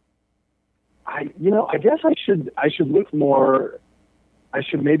guess I should look more... I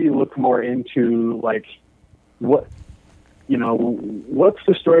should maybe look more into, like, what's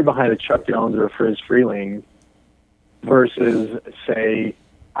the story behind a Chuck Jones or a Friz Freleng versus, say...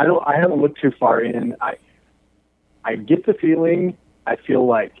 I haven't looked too far in. I get the feeling, I feel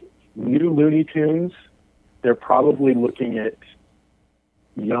like new Looney Tunes, they're probably looking at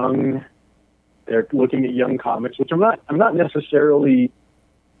young comics, which I'm not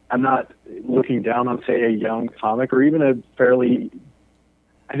looking down on, say, a young comic or even I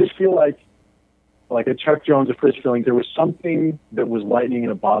just feel like a Chuck Jones or Friz Freleng, there was something that was lightning in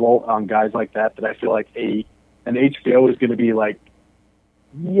a bottle on guys like that I feel like an HBO is going to be like,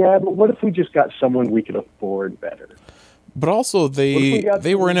 yeah, but what if we just got someone we could afford better? But also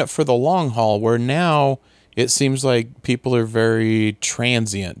they were in it for the long haul, where now it seems like people are very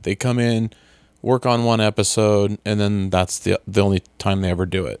transient. They come in, work on one episode, and then that's the only time they ever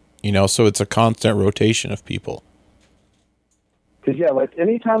do it. So it's a constant rotation of people. Because like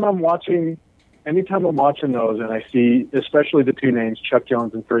anytime I'm watching those and I see especially the two names, Chuck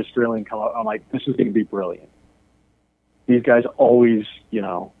Jones and Friz Freleng, come up, I'm like, this is going to be brilliant. These guys always,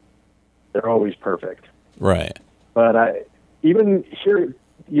 they're always perfect. Right. But even here,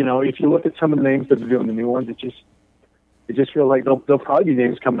 if you look at some of the names that are doing the new ones, it just feels like there'll probably be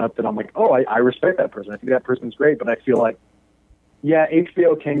names coming up that I'm like, oh, I respect that person. I think that person's great. But I feel like, yeah,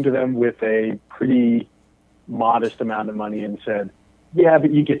 HBO came to them with a pretty modest amount of money and said, yeah,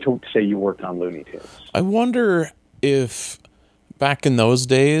 but you get to say you worked on Looney Tunes. I wonder if... Back in those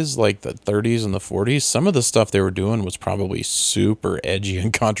days, like the 30s and the 40s, some of the stuff they were doing was probably super edgy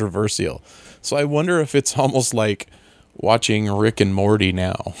and controversial. So I wonder if it's almost like watching Rick and Morty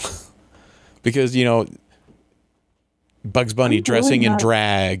now. Because, Bugs Bunny dressing in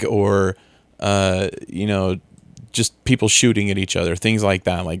drag or, just people shooting at each other, things like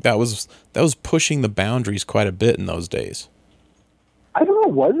that. Like that was pushing the boundaries quite a bit in those days. I don't know,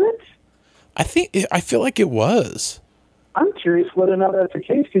 was it? I feel like it was. I'm curious whether or not that's the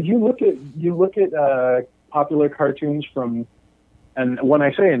case, because you look at popular cartoons from, and when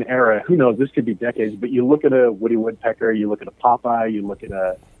I say an era, who knows, this could be decades, but you look at a Woody Woodpecker, you look at a Popeye, you look at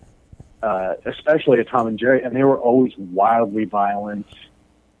especially a Tom and Jerry, and they were always wildly violent.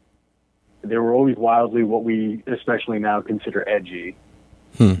 They were always wildly what we especially now consider edgy,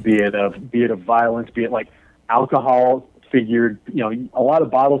 be it of violence, be it like alcohol figured, a lot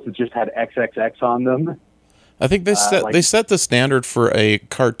of bottles that just had XXX on them. I think they set the standard for a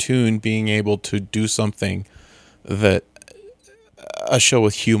cartoon being able to do something that a show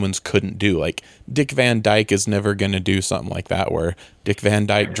with humans couldn't do. Like Dick Van Dyke is never going to do something like that, where Dick Van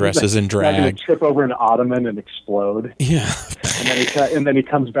Dyke dresses in drag. He's going to trip over an ottoman and explode. Yeah, and then he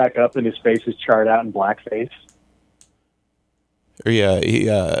comes back up and his face is charred out in blackface. Or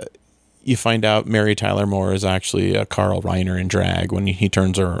you find out Mary Tyler Moore is actually Carl Reiner in drag when he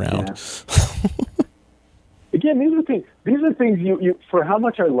turns her around. Yeah. Again, these are things you for how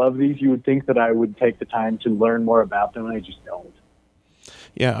much I love these, you would think that I would take the time to learn more about them, and I just don't.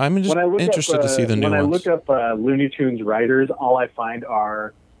 Yeah, I'm just interested to see the new ones. When I look up Looney Tunes writers, all I find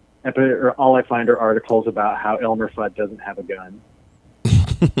are articles about how Elmer Fudd doesn't have a gun,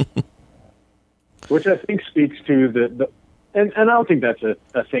 which I think speaks to and I don't think that's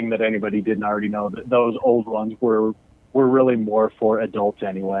a thing that anybody didn't already know, that those old ones were were really more for adults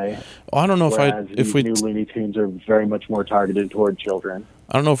anyway. Well, I don't know if we new Looney Tunes are very much more targeted toward children.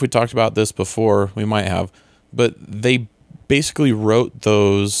 I don't know if we talked about this before. We might have, but they basically wrote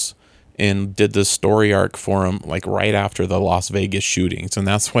those and did the story arc for them like right after the Las Vegas shootings, and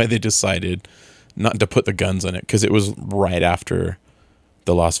that's why they decided not to put the guns in it, because it was right after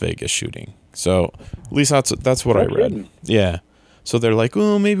the Las Vegas shooting. So at least that's what I read. Kidding. Yeah. So they're like,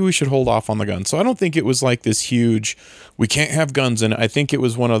 oh, maybe we should hold off on the guns. So I don't think it was like this huge, we can't have guns in it. I think it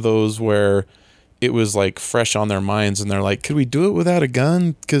was one of those where it was like fresh on their minds, and they're like, could we do it without a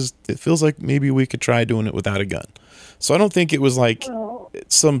gun? Because it feels like maybe we could try doing it without a gun. So I don't think it was like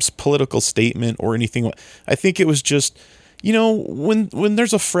some political statement or anything. I think it was just, you know, when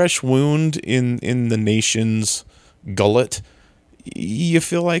there's a fresh wound in the nation's gullet, you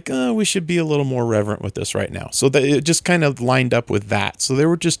feel like, oh, we should be a little more reverent with this right now. So that it just kind of lined up with that. So they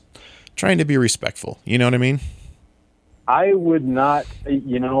were just trying to be respectful. You know what I mean? I would not, what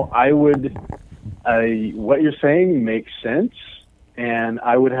you're saying makes sense, and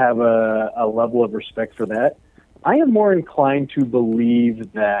I would have a level of respect for that. I am more inclined to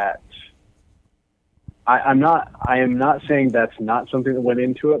believe that I am not saying that's not something that went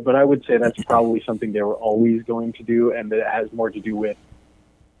into it, but I would say that's probably something they were always going to do, and that it has more to do with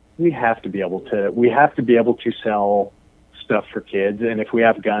we have to be able to sell stuff for kids, and if we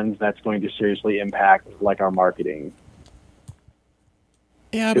have guns, that's going to seriously impact like our marketing.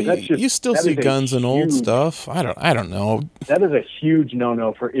 Yeah, but you still see guns and old stuff. I don't know. That is a huge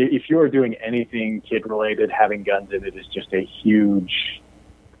no-no for if you are doing anything kid-related. Having guns in it is just a huge.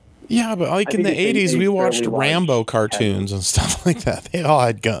 Yeah, but like in the 80s, we watched Rambo cartoons and stuff like that. They all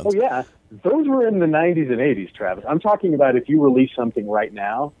had guns. Oh yeah, those were in the 90s and 80s, Travis. I'm talking about if you release something right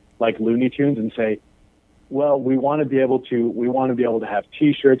now, like Looney Tunes, and say, well, we want to be able to have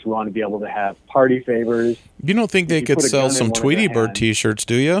T-shirts. We want to be able to have party favors. You don't think they could sell some Tweety Bird T-shirts,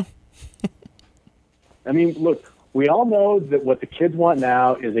 do you? I mean, look, we all know that what the kids want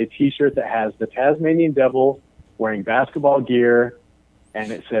now is a T-shirt that has the Tasmanian Devil wearing basketball gear,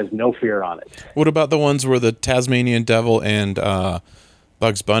 and it says "No Fear" on it. What about the ones where the Tasmanian Devil and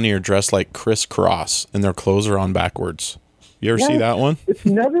Bugs Bunny are dressed like Criss Cross and their clothes are on backwards? You ever see that one? It's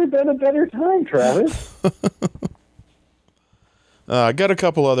never been a better time, Travis. I got a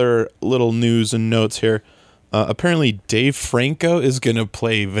couple other little news and notes here. Apparently, Dave Franco is going to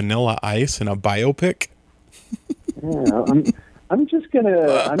play Vanilla Ice in a biopic. Yeah, I'm just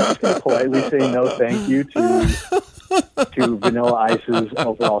gonna politely say no, thank you to Vanilla Ice's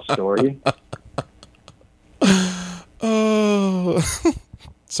overall story. Oh,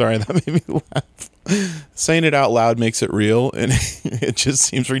 sorry, that made me laugh. Saying it out loud makes it real, and it just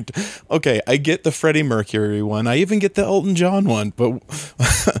seems okay. I get the Freddie Mercury one. I even get the Elton John one, but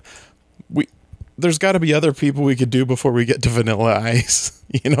there's got to be other people we could do before we get to Vanilla Ice.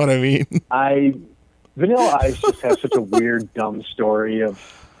 You know what I mean? Vanilla Ice just has such a weird, dumb story of,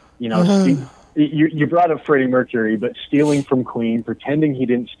 you brought up Freddie Mercury, but stealing from Queen, pretending he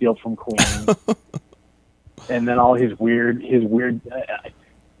didn't steal from Queen, and then all his weird.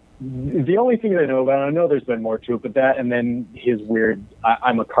 The only thing I know about, I know there's been more to it, but that, and then his weird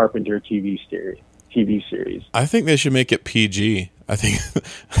 "I'm a Carpenter" TV series. I think they should make it PG. I think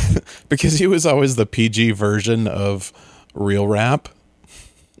because he was always the PG version of real rap.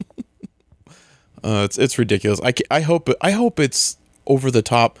 It's ridiculous. I hope it's over the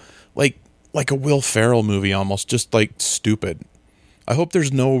top, like a Will Ferrell movie, almost just like stupid. I hope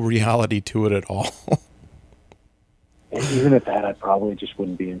there's no reality to it at all. And even at that, I probably just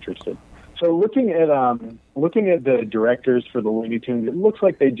wouldn't be interested. So looking at the directors for the Looney Tunes, it looks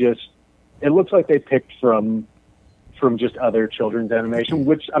like they picked from just other children's animation.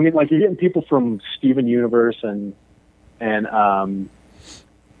 Which, I mean, like, you're getting people from Steven Universe and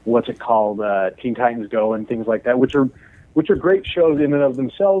what's it called, Teen Titans Go and things like that, which are great shows in and of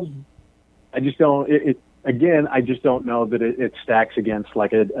themselves. I just don't. I just don't know that it stacks against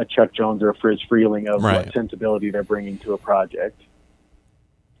like a Chuck Jones or a Friz Freleng of what sensibility they're bringing to a project,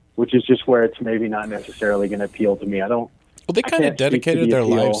 which is just where it's maybe not necessarily going to appeal to me. Well, they kind of dedicated their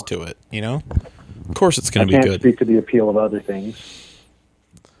lives to it, you know? Of course it's going to be good. I can't speak to the appeal of other things.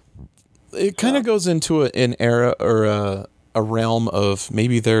 It kind of goes into an era or a realm of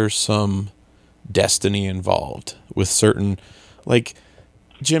maybe there's some destiny involved with certain, like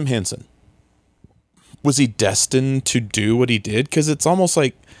Jim Henson. Was he destined to do what he did? Because it's almost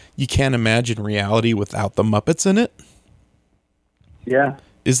like you can't imagine reality without the Muppets in it. Yeah.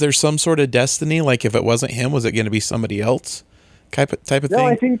 Is there some sort of destiny? Like if it wasn't him, was it going to be somebody else? Type of thing? No,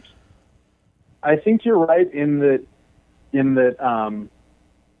 I think you're right in that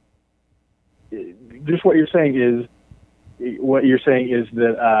just what you're saying is what you're saying is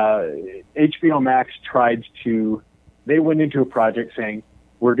that HBO Max they went into a project saying,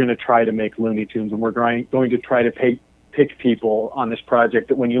 we're going to try to make Looney Tunes, and we're going to try to pick people on this project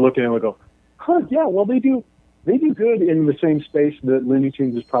that when you look at them and go, huh, yeah, well, they do good in the same space that Looney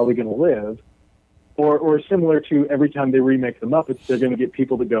Tunes is probably going to live. Or similar to every time they remake the Muppets, they're going to get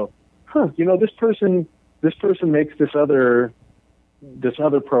people to go, huh, this person makes this other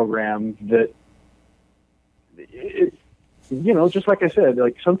program that, just like I said,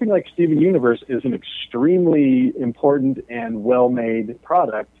 like something like Steven Universe is an extremely important and well-made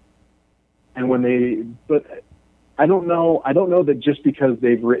product. And but I don't know that just because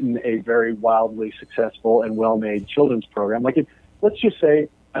they've written a very wildly successful and well-made children's program, let's just say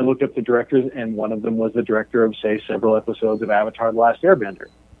I looked up the directors, and one of them was the director of, say, several episodes of Avatar: The Last Airbender.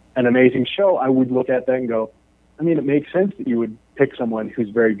 An amazing show. I would look at that and go, I mean, it makes sense that you would pick someone who's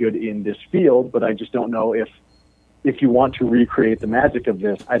very good in this field, but I just don't know if you want to recreate the magic of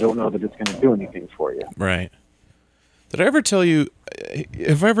this, I don't know that it's going to do anything for you. Right. Did I ever tell you,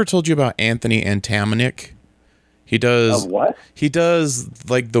 have I ever told you about Anthony Antamanik? He does... what? He does,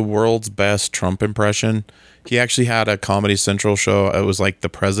 like, the world's best Trump impression. He actually had a Comedy Central show. It was like The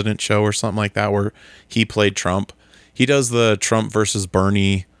President Show or something like that, where he played Trump. He does the Trump versus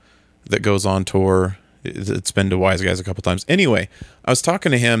Bernie that goes on tour. It's been to Wise Guys a couple times. Anyway, I was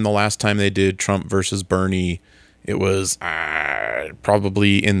talking to him the last time they did Trump versus Bernie. It was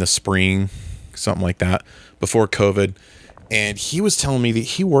probably in the spring, something like that, before COVID. And he was telling me that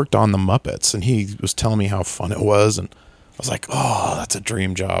he worked on the Muppets, and he was telling me how fun it was. And I was like, oh, that's a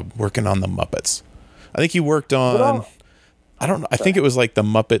dream job, working on the Muppets. I think he worked on, I don't know, I think it was like the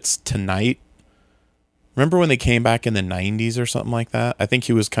Muppets Tonight. Remember when they came back in the 90s or something like that? I think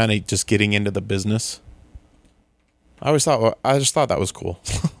he was kind of just getting into the business. I just thought that was cool.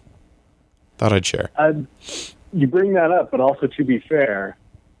 Thought I'd share. You bring that up, but also to be fair,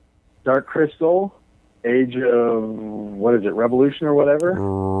 Dark Crystal, Age of, what is it, Revolution or whatever?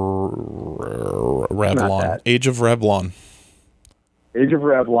 Revlon. Age of Revlon. Age of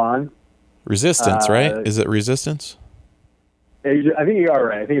Revlon. Resistance, right? Is it Resistance? I think you are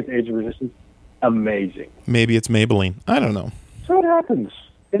right. I think it's Age of Resistance. Amazing. Maybe it's Maybelline. I don't know. So it happens.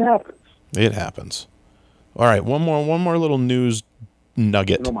 It happens. All right, one more little news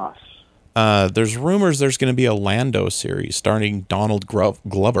nugget. There's rumors there's going to be a Lando series starring Donald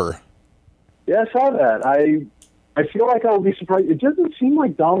Glover. Yeah, I saw that. I feel like I will be surprised. It doesn't seem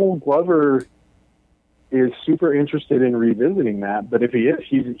like Donald Glover is super interested in revisiting that, but if he is,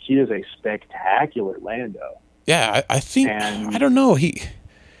 he is a spectacular Lando. Yeah, I think, I don't know.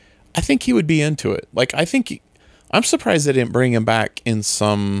 I think he would be into it. Like, I'm surprised they didn't bring him back in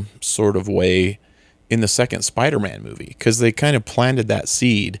some sort of way in the second Spider-Man movie, because they kind of planted that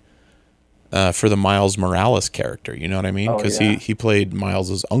seed for the Miles Morales character. You know what I mean? Because he played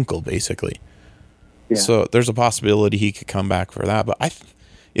Miles's uncle, basically. Yeah. So there's a possibility he could come back for that. But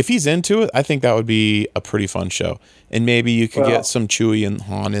if he's into it, I think that would be a pretty fun show. And maybe you could get some Chewie and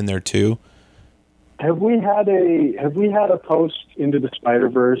Han in there too. Have we had a post Into the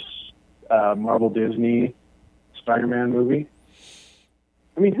Spider-Verse Marvel Disney Spider-Man movie?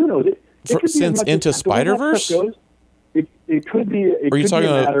 I mean, who knows? Since Into Spider-Verse? It could be. Are you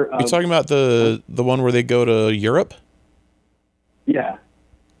talking about the one where they go to Europe? Yeah.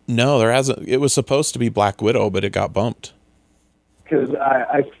 No, there hasn't. It was supposed to be Black Widow, but it got bumped. Because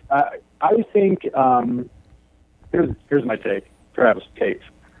I think here's my take. Travis takes.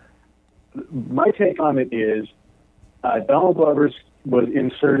 My take on it is Donald Glover was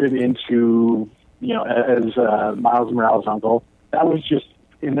inserted into, as Miles Morales' uncle. That was just,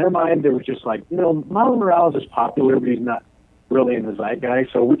 in their mind, they were just like, Miles Morales is popular, but he's not really in the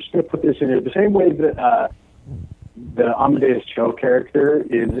zeitgeist, so we're just going to put this in there. The same way that the Amadeus Cho character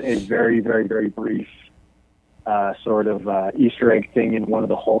is a very, very, very brief sort of Easter egg thing in one of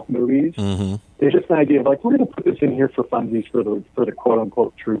the Hulk movies. Mm-hmm. There's just an idea of like, we're going to put this in here for funsies for the quote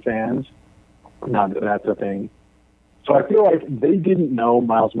unquote true fans. Not that that's a thing. So I feel like they didn't know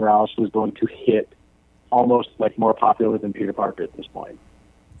Miles Morales was going to hit almost like more popular than Peter Parker at this point.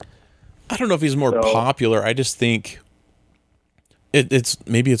 I don't know if he's more popular. I just think it's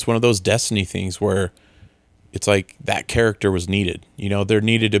one of those Destiny things where it's like that character was needed. There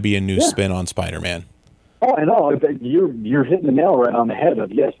needed to be a new spin on Spider-Man. Oh, I know. You're hitting the nail right on the head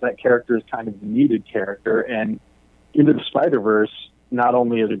of, yes, that character is kind of the needed character. And Into the Spider-Verse not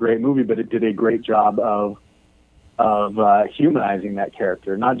only is a great movie, but it did a great job of humanizing that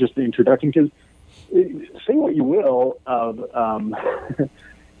character, not just the introduction. Because say what you will of,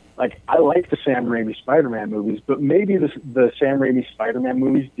 like, I like the Sam Raimi Spider-Man movies, but maybe the Sam Raimi Spider-Man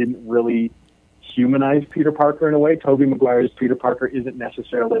movies didn't really humanize Peter Parker in a way. Tobey Maguire's Peter Parker isn't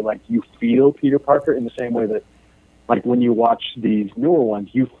necessarily like you feel Peter Parker in the same way that, like, when you watch these newer ones,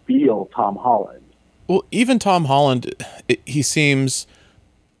 you feel Tom Holland. Well, even Tom Holland, he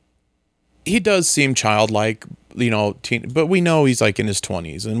does seem childlike, but we know he's like in his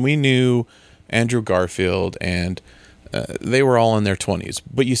 20s, and we knew Andrew Garfield, and they were all in their 20s.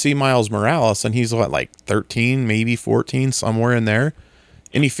 But you see Miles Morales, and he's what, like 13, maybe 14, somewhere in there,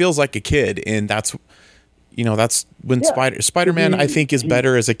 and he feels like a kid, and that's when Spider-Man, I think, is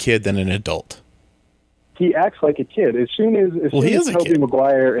better as a kid than an adult. He acts like a kid. As soon as Tobey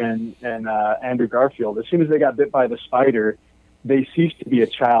Maguire and Andrew Garfield, as soon as they got bit by the spider, they ceased to be a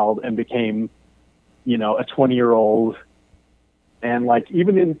child and became, a 20-year-old. And like,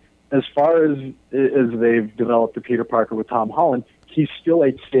 even in as far as they've developed the Peter Parker with Tom Holland, he's still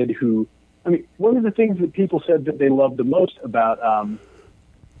a kid who, I mean, one of the things that people said that they loved the most about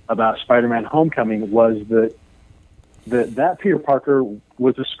Spider-Man: Homecoming was that Peter Parker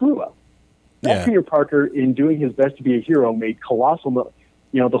was a screw-up. That Peter Parker, in doing his best to be a hero, made colossal,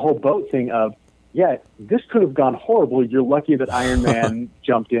 the whole boat thing of, this could have gone horrible. You're lucky that Iron Man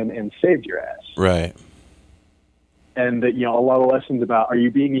jumped in and saved your ass. Right. And that, a lot of lessons about, are you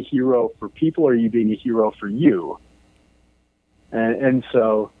being a hero for people, or are you being a hero for you? And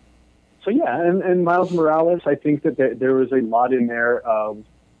Miles Morales, I think that there was a lot in there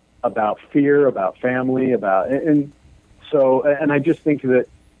about fear, about family, and I just think that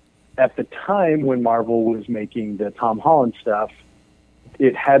at the time when Marvel was making the Tom Holland stuff,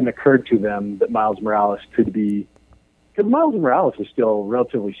 it hadn't occurred to them that Miles Morales could be, because Miles Morales is still,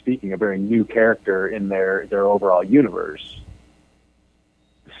 relatively speaking, a very new character in their overall universe.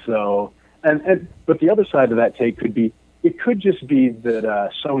 So, but the other side of that take could be, it could just be that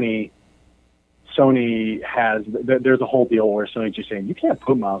Sony has, there's a whole deal where Sony's just saying, you can't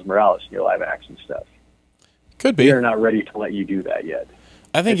put Miles Morales in your live action stuff. Could be. They're not ready to let you do that yet.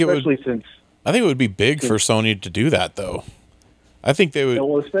 I think it would be big for Sony to do that, though. I think they would.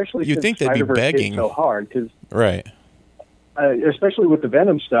 Well, especially you'd think they'd be begging so hard, because right. Especially with the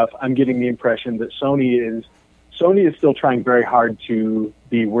Venom stuff, I'm getting the impression that Sony is still trying very hard to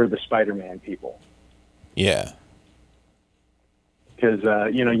be we're the Spider-Man people. Yeah. Because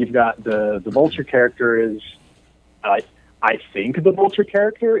you've got the Vulture character is, I think the Vulture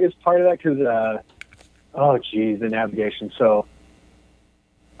character is part of that, because the navigation. So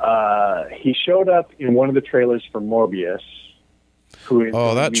he showed up in one of the trailers for Morbius.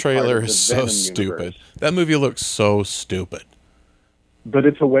 That trailer is so stupid. That movie looks so stupid. But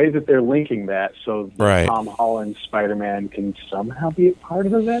it's a way that they're linking that, so Tom Holland Spider-Man can somehow be a part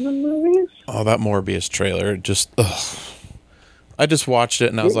of the Venom movies. Oh, that Morbius trailer just. I just watched it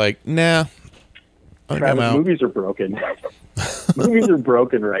and I was like, nah. Travis, movies are broken. Movies are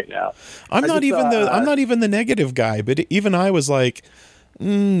broken right now. I'm not even the negative guy, but even I was like,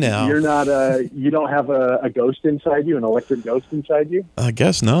 no. You're not you don't have a ghost inside you, an electric ghost inside you? I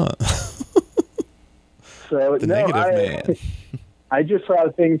guess not. So negative man. I just saw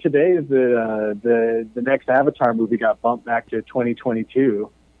a thing today that the next Avatar movie got bumped back to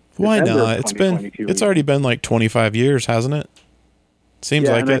 2022. Why not? It's already been like 25 years, hasn't it? Seems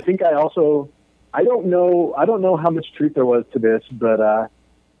like it. I think I don't know how much truth there was to this, but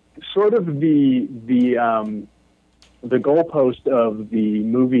sort of the goalpost of the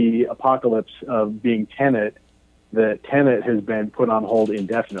movie Apocalypse of being Tenet, that Tenet has been put on hold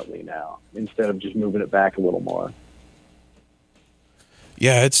indefinitely now, instead of just moving it back a little more.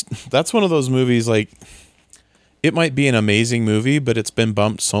 Yeah, that's one of those movies, like, it might be an amazing movie, but it's been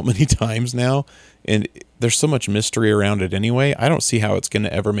bumped so many times now, and there's so much mystery around it anyway. I don't see how it's going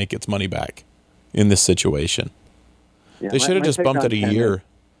to ever make its money back in this situation. Yeah, they should have just bumped it a year.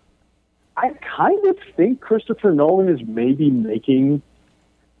 I kind of think Christopher Nolan is maybe making...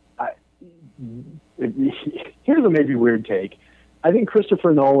 here's a maybe weird take. I think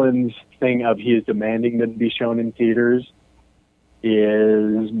Christopher Nolan's thing of he is demanding that it be shown in theaters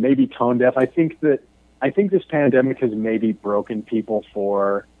is maybe tone deaf. I think this pandemic has maybe broken people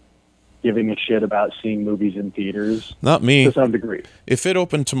for giving a shit about seeing movies in theaters. Not me. To some degree. If it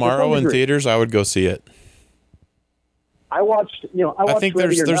opened tomorrow in theaters, I would go see it. I watched I think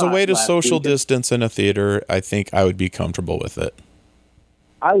there's a way to social distance in a theater. I think I would be comfortable with it.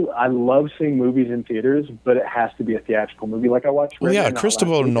 I love seeing movies in theaters, but it has to be a theatrical movie. Like I watched.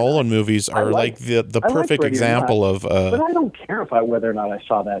 Christopher Nolan movies are like the perfect example of. But I don't care whether or not I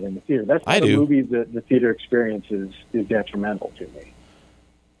saw that in the theater. That's not a movie that the theater experience is detrimental to me.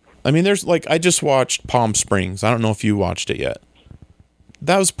 I mean, I just watched Palm Springs. I don't know if you watched it yet.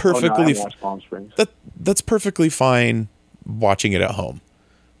 That was perfectly. I haven't watched Palm Springs. That's perfectly fine watching it at home.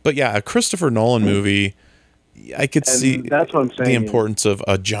 But yeah, a Christopher Nolan movie, I could see that's what I'm saying. The importance of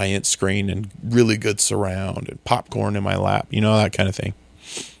a giant screen and really good surround and popcorn in my lap, that kind of thing.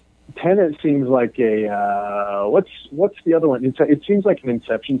 Tenet seems like a what's the other one? It seems like an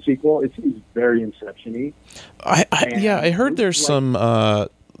Inception sequel. It seems very Inception-y. I heard there's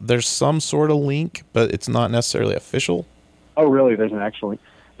some sort of link, but it's not necessarily official. Oh, really? There's an actual link.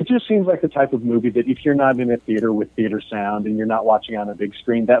 It just seems like the type of movie that if you're not in a theater with theater sound and you're not watching on a big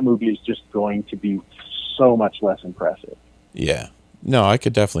screen, that movie is just going to be so much less impressive. Yeah. No, I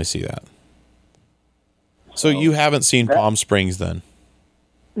could definitely see that. So you haven't seen Palm Springs then?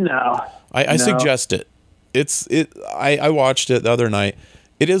 No. I suggest it. I watched it the other night.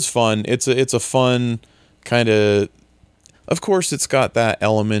 It is fun. It's a fun kind of course it's got that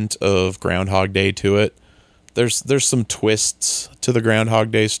element of Groundhog Day to it. There's some twists to the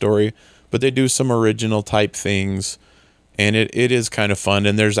Groundhog Day story, but they do some original type things, and it is kind of fun,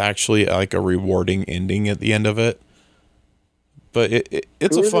 and there's actually like a rewarding ending at the end of it. But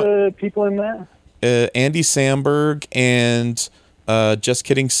it's Who a fun. Are the people in that? Andy Samberg and Just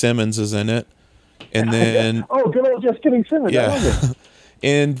Kidding Simmons is in it, and then good old Just Kidding Simmons. Yeah, I love it.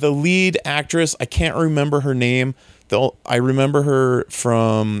 And the lead actress, I can't remember her name. I remember her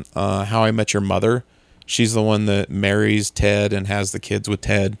from How I Met Your Mother. She's the one that marries Ted and has the kids with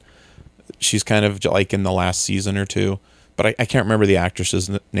Ted. She's kind of like in the last season or two, but I can't remember the actress's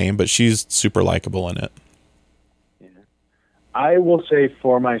name, but she's super likable in it. Yeah. I will say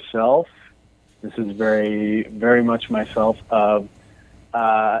for myself, this is very, very much myself,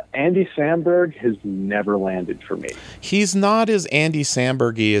 Andy Samberg has never landed for me. He's not as Andy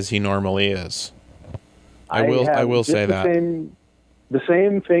Samberg-y as he normally is. I will say that. The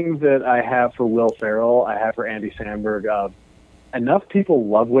same thing that I have for Will Ferrell, I have for Andy Samberg. Enough people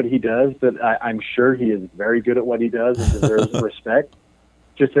love what he does that I'm sure he is very good at what he does and deserves respect.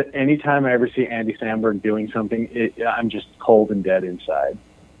 Just that anytime I ever see Andy Samberg doing something, I'm just cold and dead inside.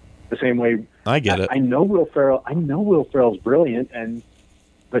 The same way I get it. I know Will Ferrell's brilliant,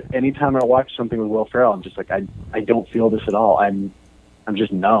 but anytime I watch something with Will Ferrell, I'm just like I don't feel this at all. I'm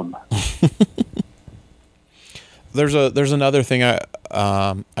just numb. There's another thing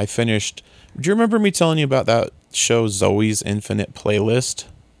I finished. Do you remember me telling you about that show Zoe's Infinite Playlist,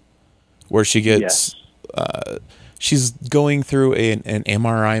 where she gets she's going through an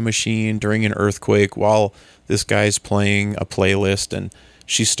MRI machine during an earthquake while this guy's playing a playlist, and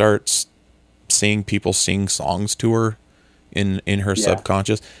she starts seeing people sing songs to her in her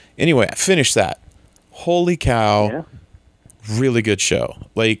subconscious. Anyway, I finished that. Holy cow. Yeah. Really good show.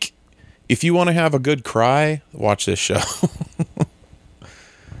 Like, if you want to have a good cry, watch this show.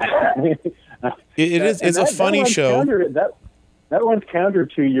 It's a funny show. That one's counter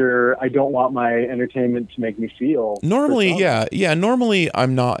to your I don't want my entertainment to make me feel. Normally, yeah. Normally,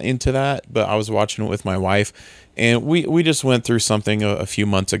 I'm not into that, but I was watching it with my wife, and we just went through something a few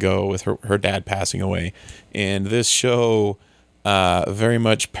months ago with her dad passing away, and this show very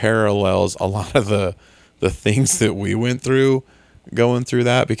much parallels a lot of the things that we went through going through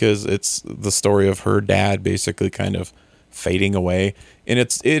that, because it's the story of her dad basically kind of fading away, and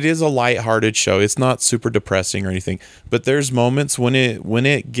it is a lighthearted show. It's not super depressing or anything, but there's moments when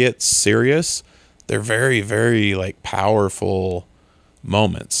it gets serious. They're very, very like powerful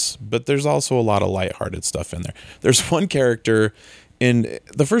moments, but there's also a lot of lighthearted stuff in there. There's one character, and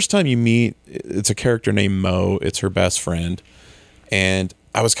the first time you meet, it's a character named Mo. It's her best friend, and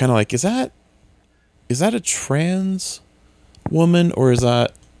I was kind of like, is that a trans woman or is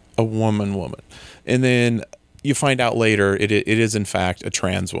that a woman? And then you find out later it is in fact a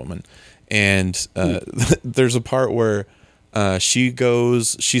trans woman, and there's a part where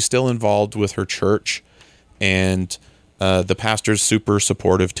she's still involved with her church, and the pastor's super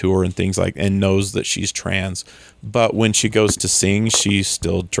supportive to her and things like, and knows that she's trans, but when she goes to sing, she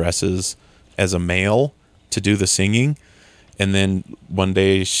still dresses as a male to do the singing, and then one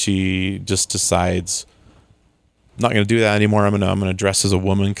day she just decides, I'm not going to do that anymore. I'm going to dress as a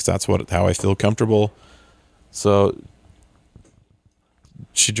woman because that's how I feel comfortable. So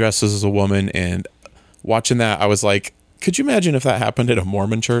she dresses as a woman, and watching that, I was like, could you imagine if that happened at a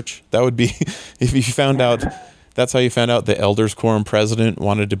Mormon church? That would be, if you found out, that's how you found out the Elders Quorum president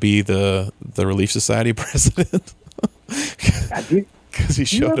wanted to be the Relief Society president. Because he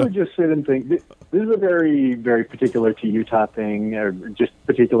showed up. Just sit and think, this is a very, very particular to Utah thing, or just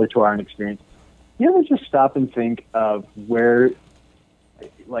particular to our experience. You ever just stop and think of where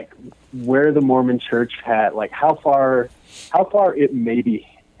the Mormon Church had, like how far it maybe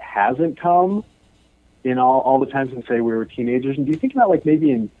hasn't come in all the times since, say, we were teenagers? And do you think about, like, maybe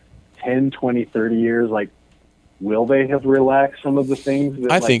in 10, 20, 30 years, like will they have relaxed some of the things?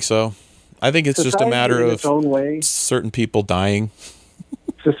 That, I think so. I think it's just a matter of certain people dying.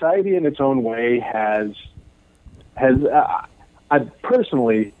 Society in its own way has I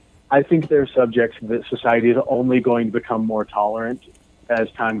personally, I think there are subjects that society is only going to become more tolerant as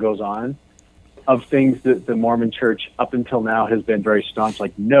time goes on, of things that the Mormon Church up until now has been very staunch,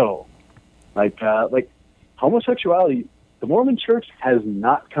 like no, like homosexuality. The Mormon Church has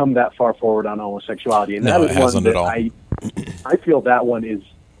not come that far forward on homosexuality, and no, that is it hasn't one at all. I feel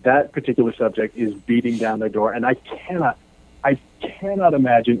that particular subject is beating down their door, and I cannot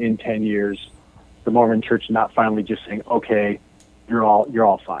imagine in 10 years the Mormon Church not finally just saying, okay, you're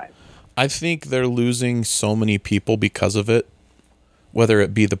all fine. I think they're losing so many people because of it, whether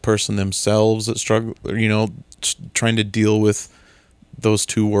it be the person themselves that struggle, trying to deal with those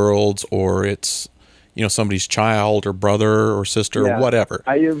two worlds, or it's, somebody's child or brother or sister or whatever.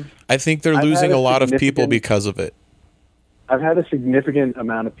 I think they're losing a lot of people because of it. I've had a significant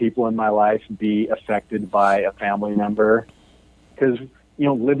amount of people in my life be affected by a family member because,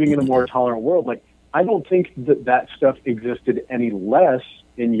 living in a more tolerant world, like, I don't think that stuff existed any less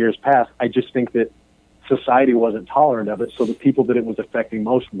in years past. I just think that society wasn't tolerant of it, so the people that it was affecting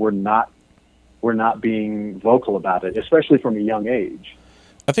most were not being vocal about it, especially from a young age.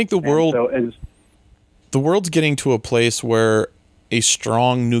 I think the world's getting to a place where a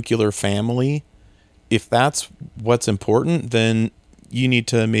strong nuclear family, if that's what's important, then you need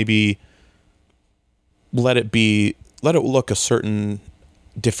to maybe let it look a certain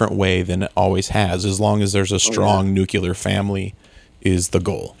different way than it always has, as long as there's a strong nuclear family is the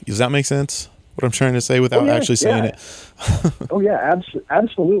goal. Does that make sense, what I'm trying to say, without actually saying it?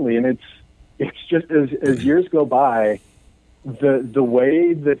 Absolutely. And it's just as years go by, the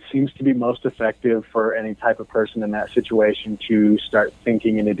way that seems to be most effective for any type of person in that situation to start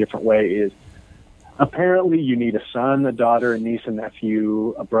thinking in a different way is, apparently you need a son, a daughter, a niece, a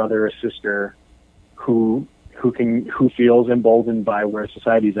nephew, a brother, a sister who feels emboldened by where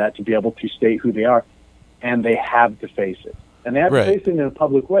society's at to be able to state who they are, and they have to face it. And they have to face it in a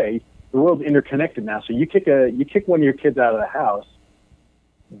public way. The world's interconnected now. So you kick one of your kids out of the house,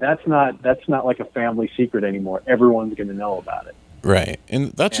 that's not like a family secret anymore. Everyone's going to know about it. Right.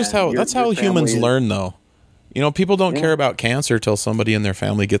 And that's how humans learn, though. People don't care about cancer till somebody in their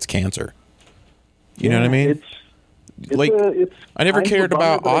family gets cancer. You know what I mean? I never cared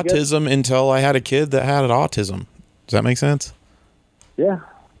about autism until I had a kid that had autism. Does that make sense? Yeah.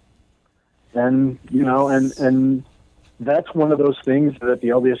 And, and that's one of those things that the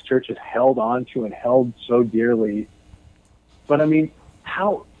LDS Church has held on to and held so dearly. But I mean,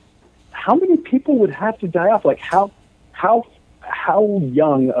 how many people would have to die off? Like how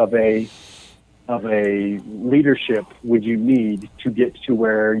young of a leadership would you need to get to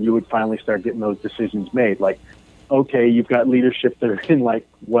where you would finally start getting those decisions made? Like, okay, you've got leadership that are in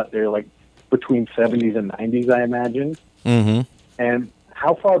they're like between 70s and 90s, I imagine. Mm-hmm. And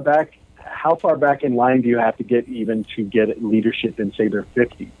how far back in line do you have to get even to get leadership in, say, their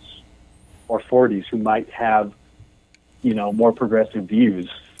 50s or 40s who might have, more progressive views?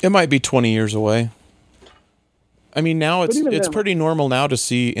 It might be 20 years away. I mean, now it's pretty normal now to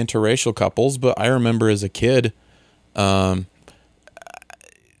see interracial couples, but I remember as a kid, it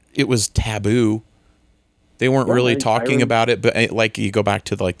was taboo. They weren't really talking about it, but like you go back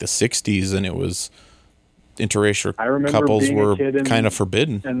to like the 60s and it was interracial couples were kind of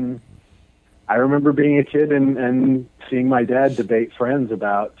forbidden. And I remember being a kid and seeing my dad debate Friends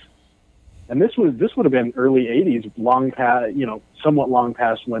about, and this would have been early 80s, long past, somewhat long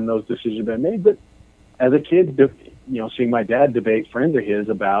past when those decisions had been made. But as a kid, seeing my dad debate friends of his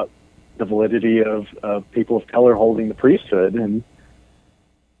about the validity of people of color holding the priesthood, and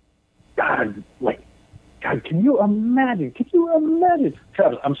God, can you imagine?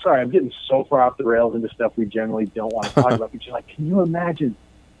 Travis, I'm sorry, I'm getting so far off the rails into stuff we generally don't want to talk about, but just can you imagine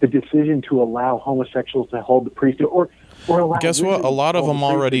the decision to allow homosexuals to hold the priesthood, or allow... Guess what? A lot of them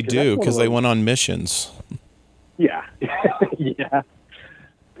already do, because they went on missions. Yeah. Yeah.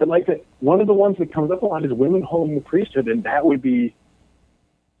 But one of the ones that comes up a lot is women holding the priesthood, and that would be,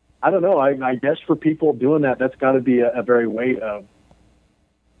 I don't know, I guess for people doing that, that's got to be a very weight of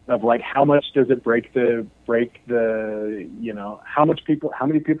how much does it break the how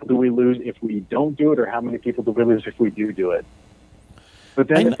many people do we lose if we don't do it, or how many people do we lose if we do it? But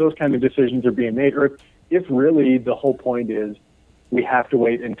then if those kind of decisions are being made, or if really the whole point is we have to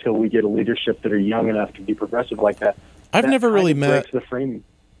wait until we get a leadership that are young enough to be progressive like that. I've never really met Sorry,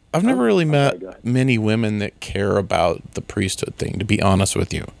 many women that care about the priesthood thing, to be honest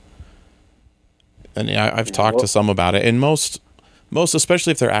with you. And I've talked to some about it, and most,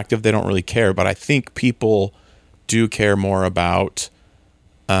 especially if they're active, they don't really care. But I think people do care more about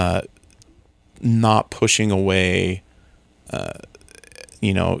not pushing away,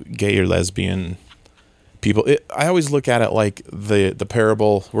 gay or lesbian people. I always look at it like the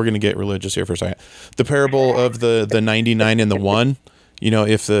parable. We're going to get religious here for a second. The parable of the 99 and the 1.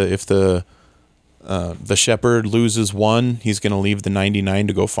 If the shepherd loses one, he's going to leave the 99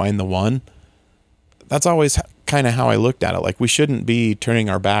 to go find the one. That's always kind of how I looked at it. Like, we shouldn't be turning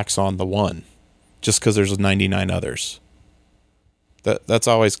our backs on the one just because there's 99 others. That's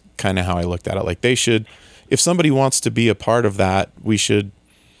always kind of how I looked at it. Like, they should, if somebody wants to be a part of that, we should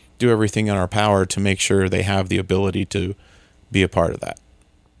do everything in our power to make sure they have the ability to be a part of that.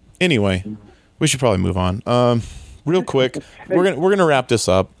 Anyway, we should probably move on. Real quick, we're gonna wrap this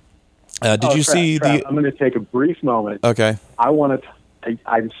up. Did you see the? I'm going to take a brief moment. Okay.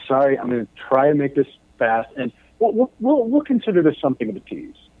 I'm sorry. I'm going to try and make this fast, and we'll consider this something of a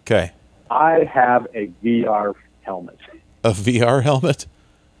tease. Okay. I have a VR helmet. A VR helmet?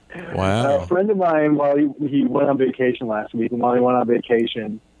 Wow. A friend of mine, while he went on vacation last week, and while he went on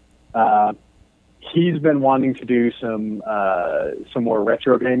vacation, he's been wanting to do some more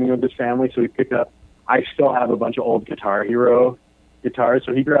retro gaming with his family, so he picked up. I still have a bunch of old Guitar Hero guitars,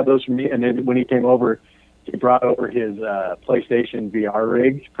 so he grabbed those from me, and then when he came over, he brought over his PlayStation VR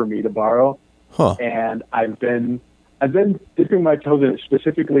rig for me to borrow. Huh. And I've been dipping my toes in it.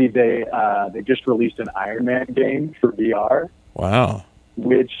 Specifically, they just released an Iron Man game for VR. Wow.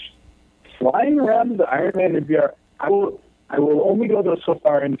 Which, flying around the Iron Man in VR, I will only go so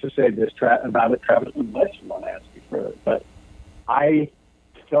far in to say this about it, Travis, unless you want to ask me further. But I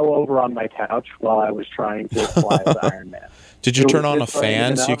fell over on my couch while I was trying to fly as Iron Man. Did you turn on a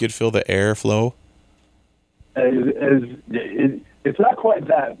fan so you could feel the air flow? It's not quite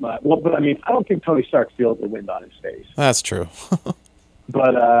that much. Well, but I mean, I don't think Tony Stark feels the wind on his face. That's true.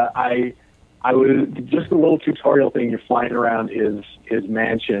 But I was just a little tutorial thing. You're flying around his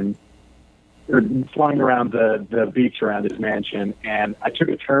mansion, or flying around the beach around his mansion, and I took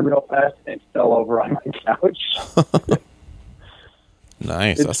a turn real fast and fell over on my couch.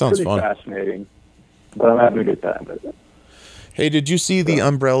 Nice. That sounds fun. It's fascinating, but I'm having a good time with it. Hey, did you see the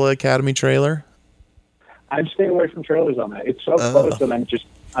Umbrella Academy trailer? I'm staying away from trailers on that. It's so close that I'm just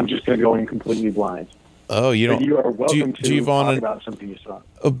going to go in completely blind. Oh, you don't. But you are welcome to talk about something you saw.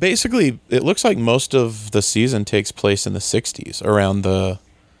 Basically, it looks like most of the season takes place in the 60s, around the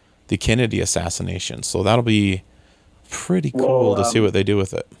Kennedy assassination. So that'll be pretty cool to see what they do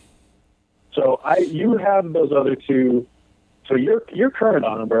with it. So you have those other two. So you're current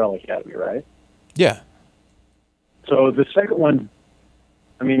on Umbrella Academy, right? Yeah. So the second one,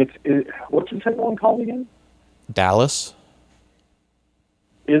 I mean, what's the second one called again? Dallas.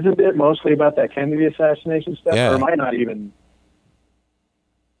 Isn't it mostly about that Kennedy assassination stuff? Yeah. Or am I not even?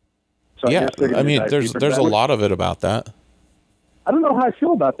 So yeah, I mean, there's a lot of it about that. I don't know how I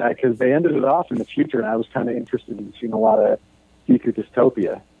feel about that, because they ended it off in the future, and I was kind of interested in seeing a lot of future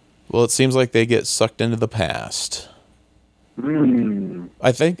dystopia. Well, it seems like they get sucked into the past. Mm.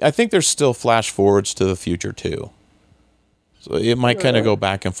 I think there's still flash forwards to the future too. So it might kind of go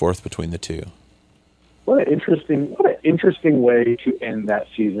back and forth between the two. What an interesting way to end that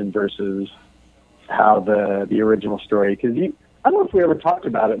season versus how the original story. Because I don't know if we ever talked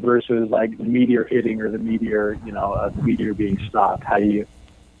about it versus like the meteor hitting or the meteor, the meteor being stopped. How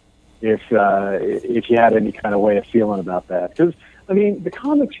if you had any kind of way of feeling about that? Because I mean, the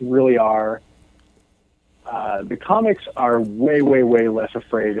comics really are. The comics are way, way, way less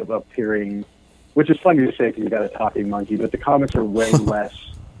afraid of appearing, which is funny to say because you got a talking monkey, but the comics are way less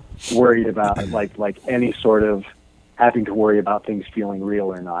worried about like any sort of having to worry about things feeling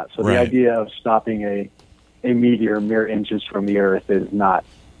real or not. So the idea of stopping a meteor mere inches from the Earth is not,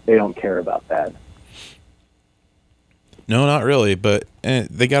 they don't care about that. No, not really, but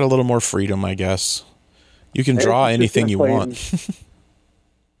they got a little more freedom, I guess. You can draw anything you want.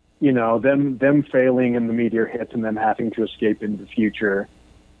 Them failing and the meteor hits and them having to escape into the future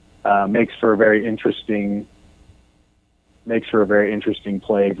makes for a very interesting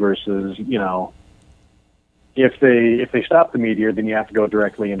play versus, if they stop the meteor, then you have to go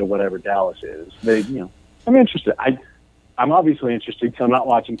directly into whatever Dallas is. I'm interested. I'm obviously interested because I'm not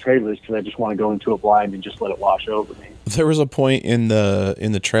watching trailers because I just want to go into it blind and just let it wash over me. There was a point in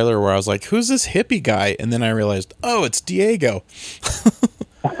the trailer where I was like, "Who's this hippie guy?" And then I realized, "Oh, it's Diego."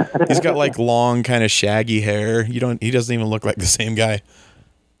 He's got like long, kind of shaggy hair. He doesn't even look like the same guy.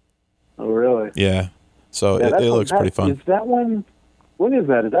 Oh, really? Yeah. So it looks pretty fun. Is that one? When is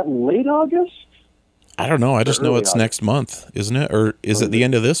that? Is that late August? I don't know. I just know it's next month, isn't it? Or is it the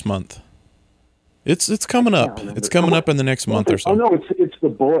end of this month? It's coming up. It's coming up in the next month or so. Oh no, it's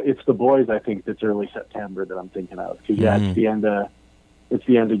the boys. I think that's early September that I'm thinking of. Because it's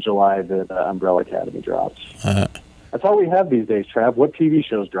the end of July that Umbrella Academy drops. That's all we have these days, Trav. What TV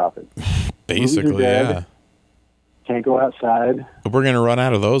shows dropping? Basically, yeah. Can't go outside. But we're gonna run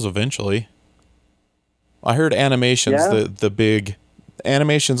out of those eventually. I heard animation's the big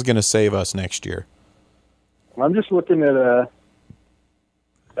animation's gonna save us next year. Well, I'm just looking at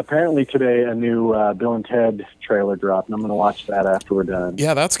apparently today a new Bill and Ted trailer dropped, and I'm going to watch that after we're done.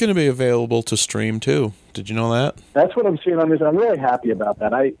 Yeah, that's going to be available to stream too. Did you know that? That's what I'm seeing on this. I'm really happy about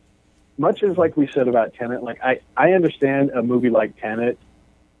that. Much as like we said about Tenet, like I understand a movie like Tenet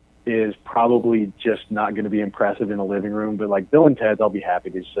is probably just not going to be impressive in a living room, but like Bill and Ted, I'll be happy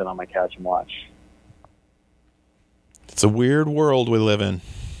to sit on my couch and watch. It's a weird world we live in.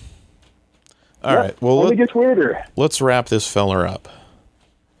 All right. Well, it gets weirder. Let's wrap this feller up.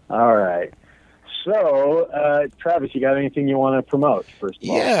 All right. So, Travis, you got anything you want to promote first of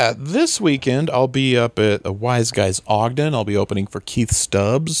all? Yeah, this weekend I'll be up at Wise Guys Ogden. I'll be opening for Keith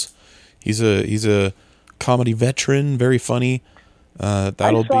Stubbs. He's a comedy veteran, very funny. I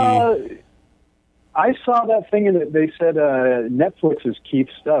saw that thing and they said Netflix is Keith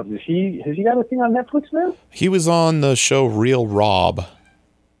Stubbs. Has he got a thing on Netflix now? He was on the show Real Rob.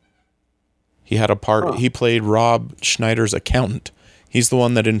 He had a part. He played Rob Schneider's accountant. He's the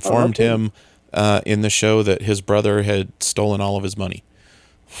one that informed him in the show that his brother had stolen all of his money.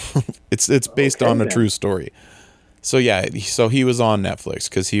 It's based on a true story. So yeah, he was on Netflix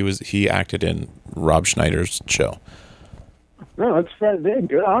because he acted in Rob Schneider's show. No, that's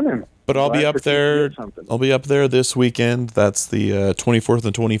good on him. But I'll be up there. I'll be up there this weekend. That's the 24th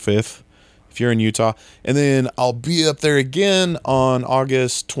and 25th. If you're in Utah. And then I'll be up there again on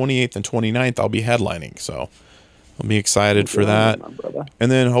August 28th and 29th. I'll be headlining. So I'll be excited for that.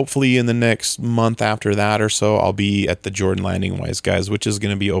 And then hopefully in the next month after that or so, I'll be at the Jordan Landing Wise Guys, which is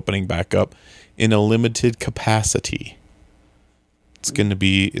going to be opening back up in a limited capacity. It's going to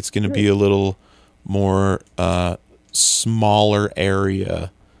be a little more smaller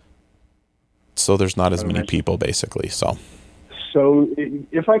area. So there's not as many people basically. So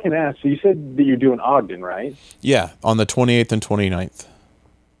if I can ask, so you said that you're doing Ogden, right? Yeah, on the 28th and 29th.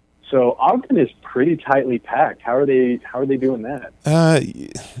 So Ogden is pretty tightly packed. How are they doing that?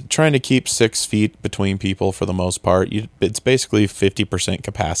 Trying to keep 6 feet between people for the most part. It's basically 50%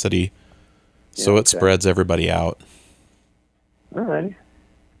 capacity. So it spreads everybody out. All right.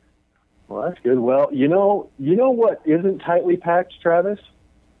 Well, that's good. Well, you know what isn't tightly packed, Travis?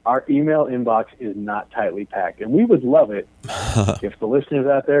 Our email inbox is not tightly packed, and we would love it if the listeners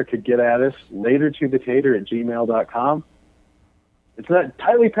out there could get at us latertothetater@gmail.com. It's not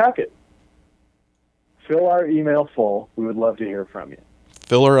tightly packed. Fill our email full. We would love to hear from you.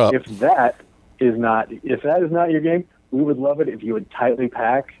 Fill her up. If that is not your game, we would love it if you would tightly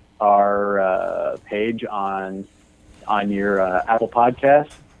pack our page on your Apple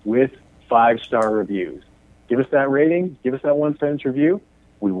Podcast with 5-star reviews. Give us that rating. Give us that 1-sentence review.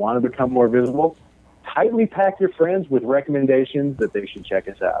 We want to become more visible. Tightly pack your friends with recommendations that they should check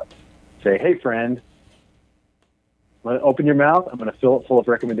us out. Say, hey, friend, open your mouth. I'm going to fill it full of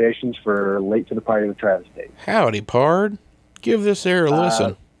recommendations for Late to the Party with Travis Tate. Howdy, pard. Give this air a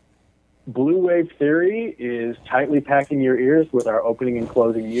listen. Blue Wave Theory is tightly packing your ears with our opening and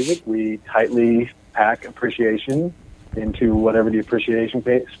closing music. We tightly pack appreciation into whatever the appreciation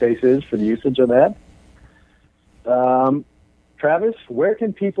space is for the usage of that. Travis, where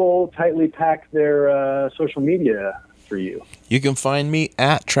can people tightly pack their social media for you? You can find me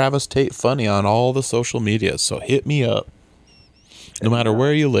at Travis Tate Funny on all the social media, so hit me up. No matter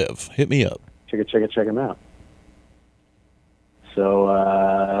where you live, hit me up. Check them out. So,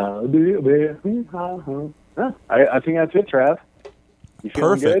 I think that's it, Trav. You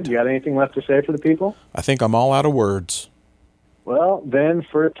feeling good? You got anything left to say for the people? I think I'm all out of words. Well, then,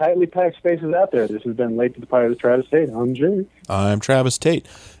 for tightly packed spaces out there, this has been Late to the Party with Travis Tate. I'm Jake. I'm Travis Tate,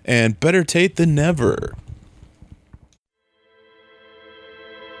 and better Tate than never.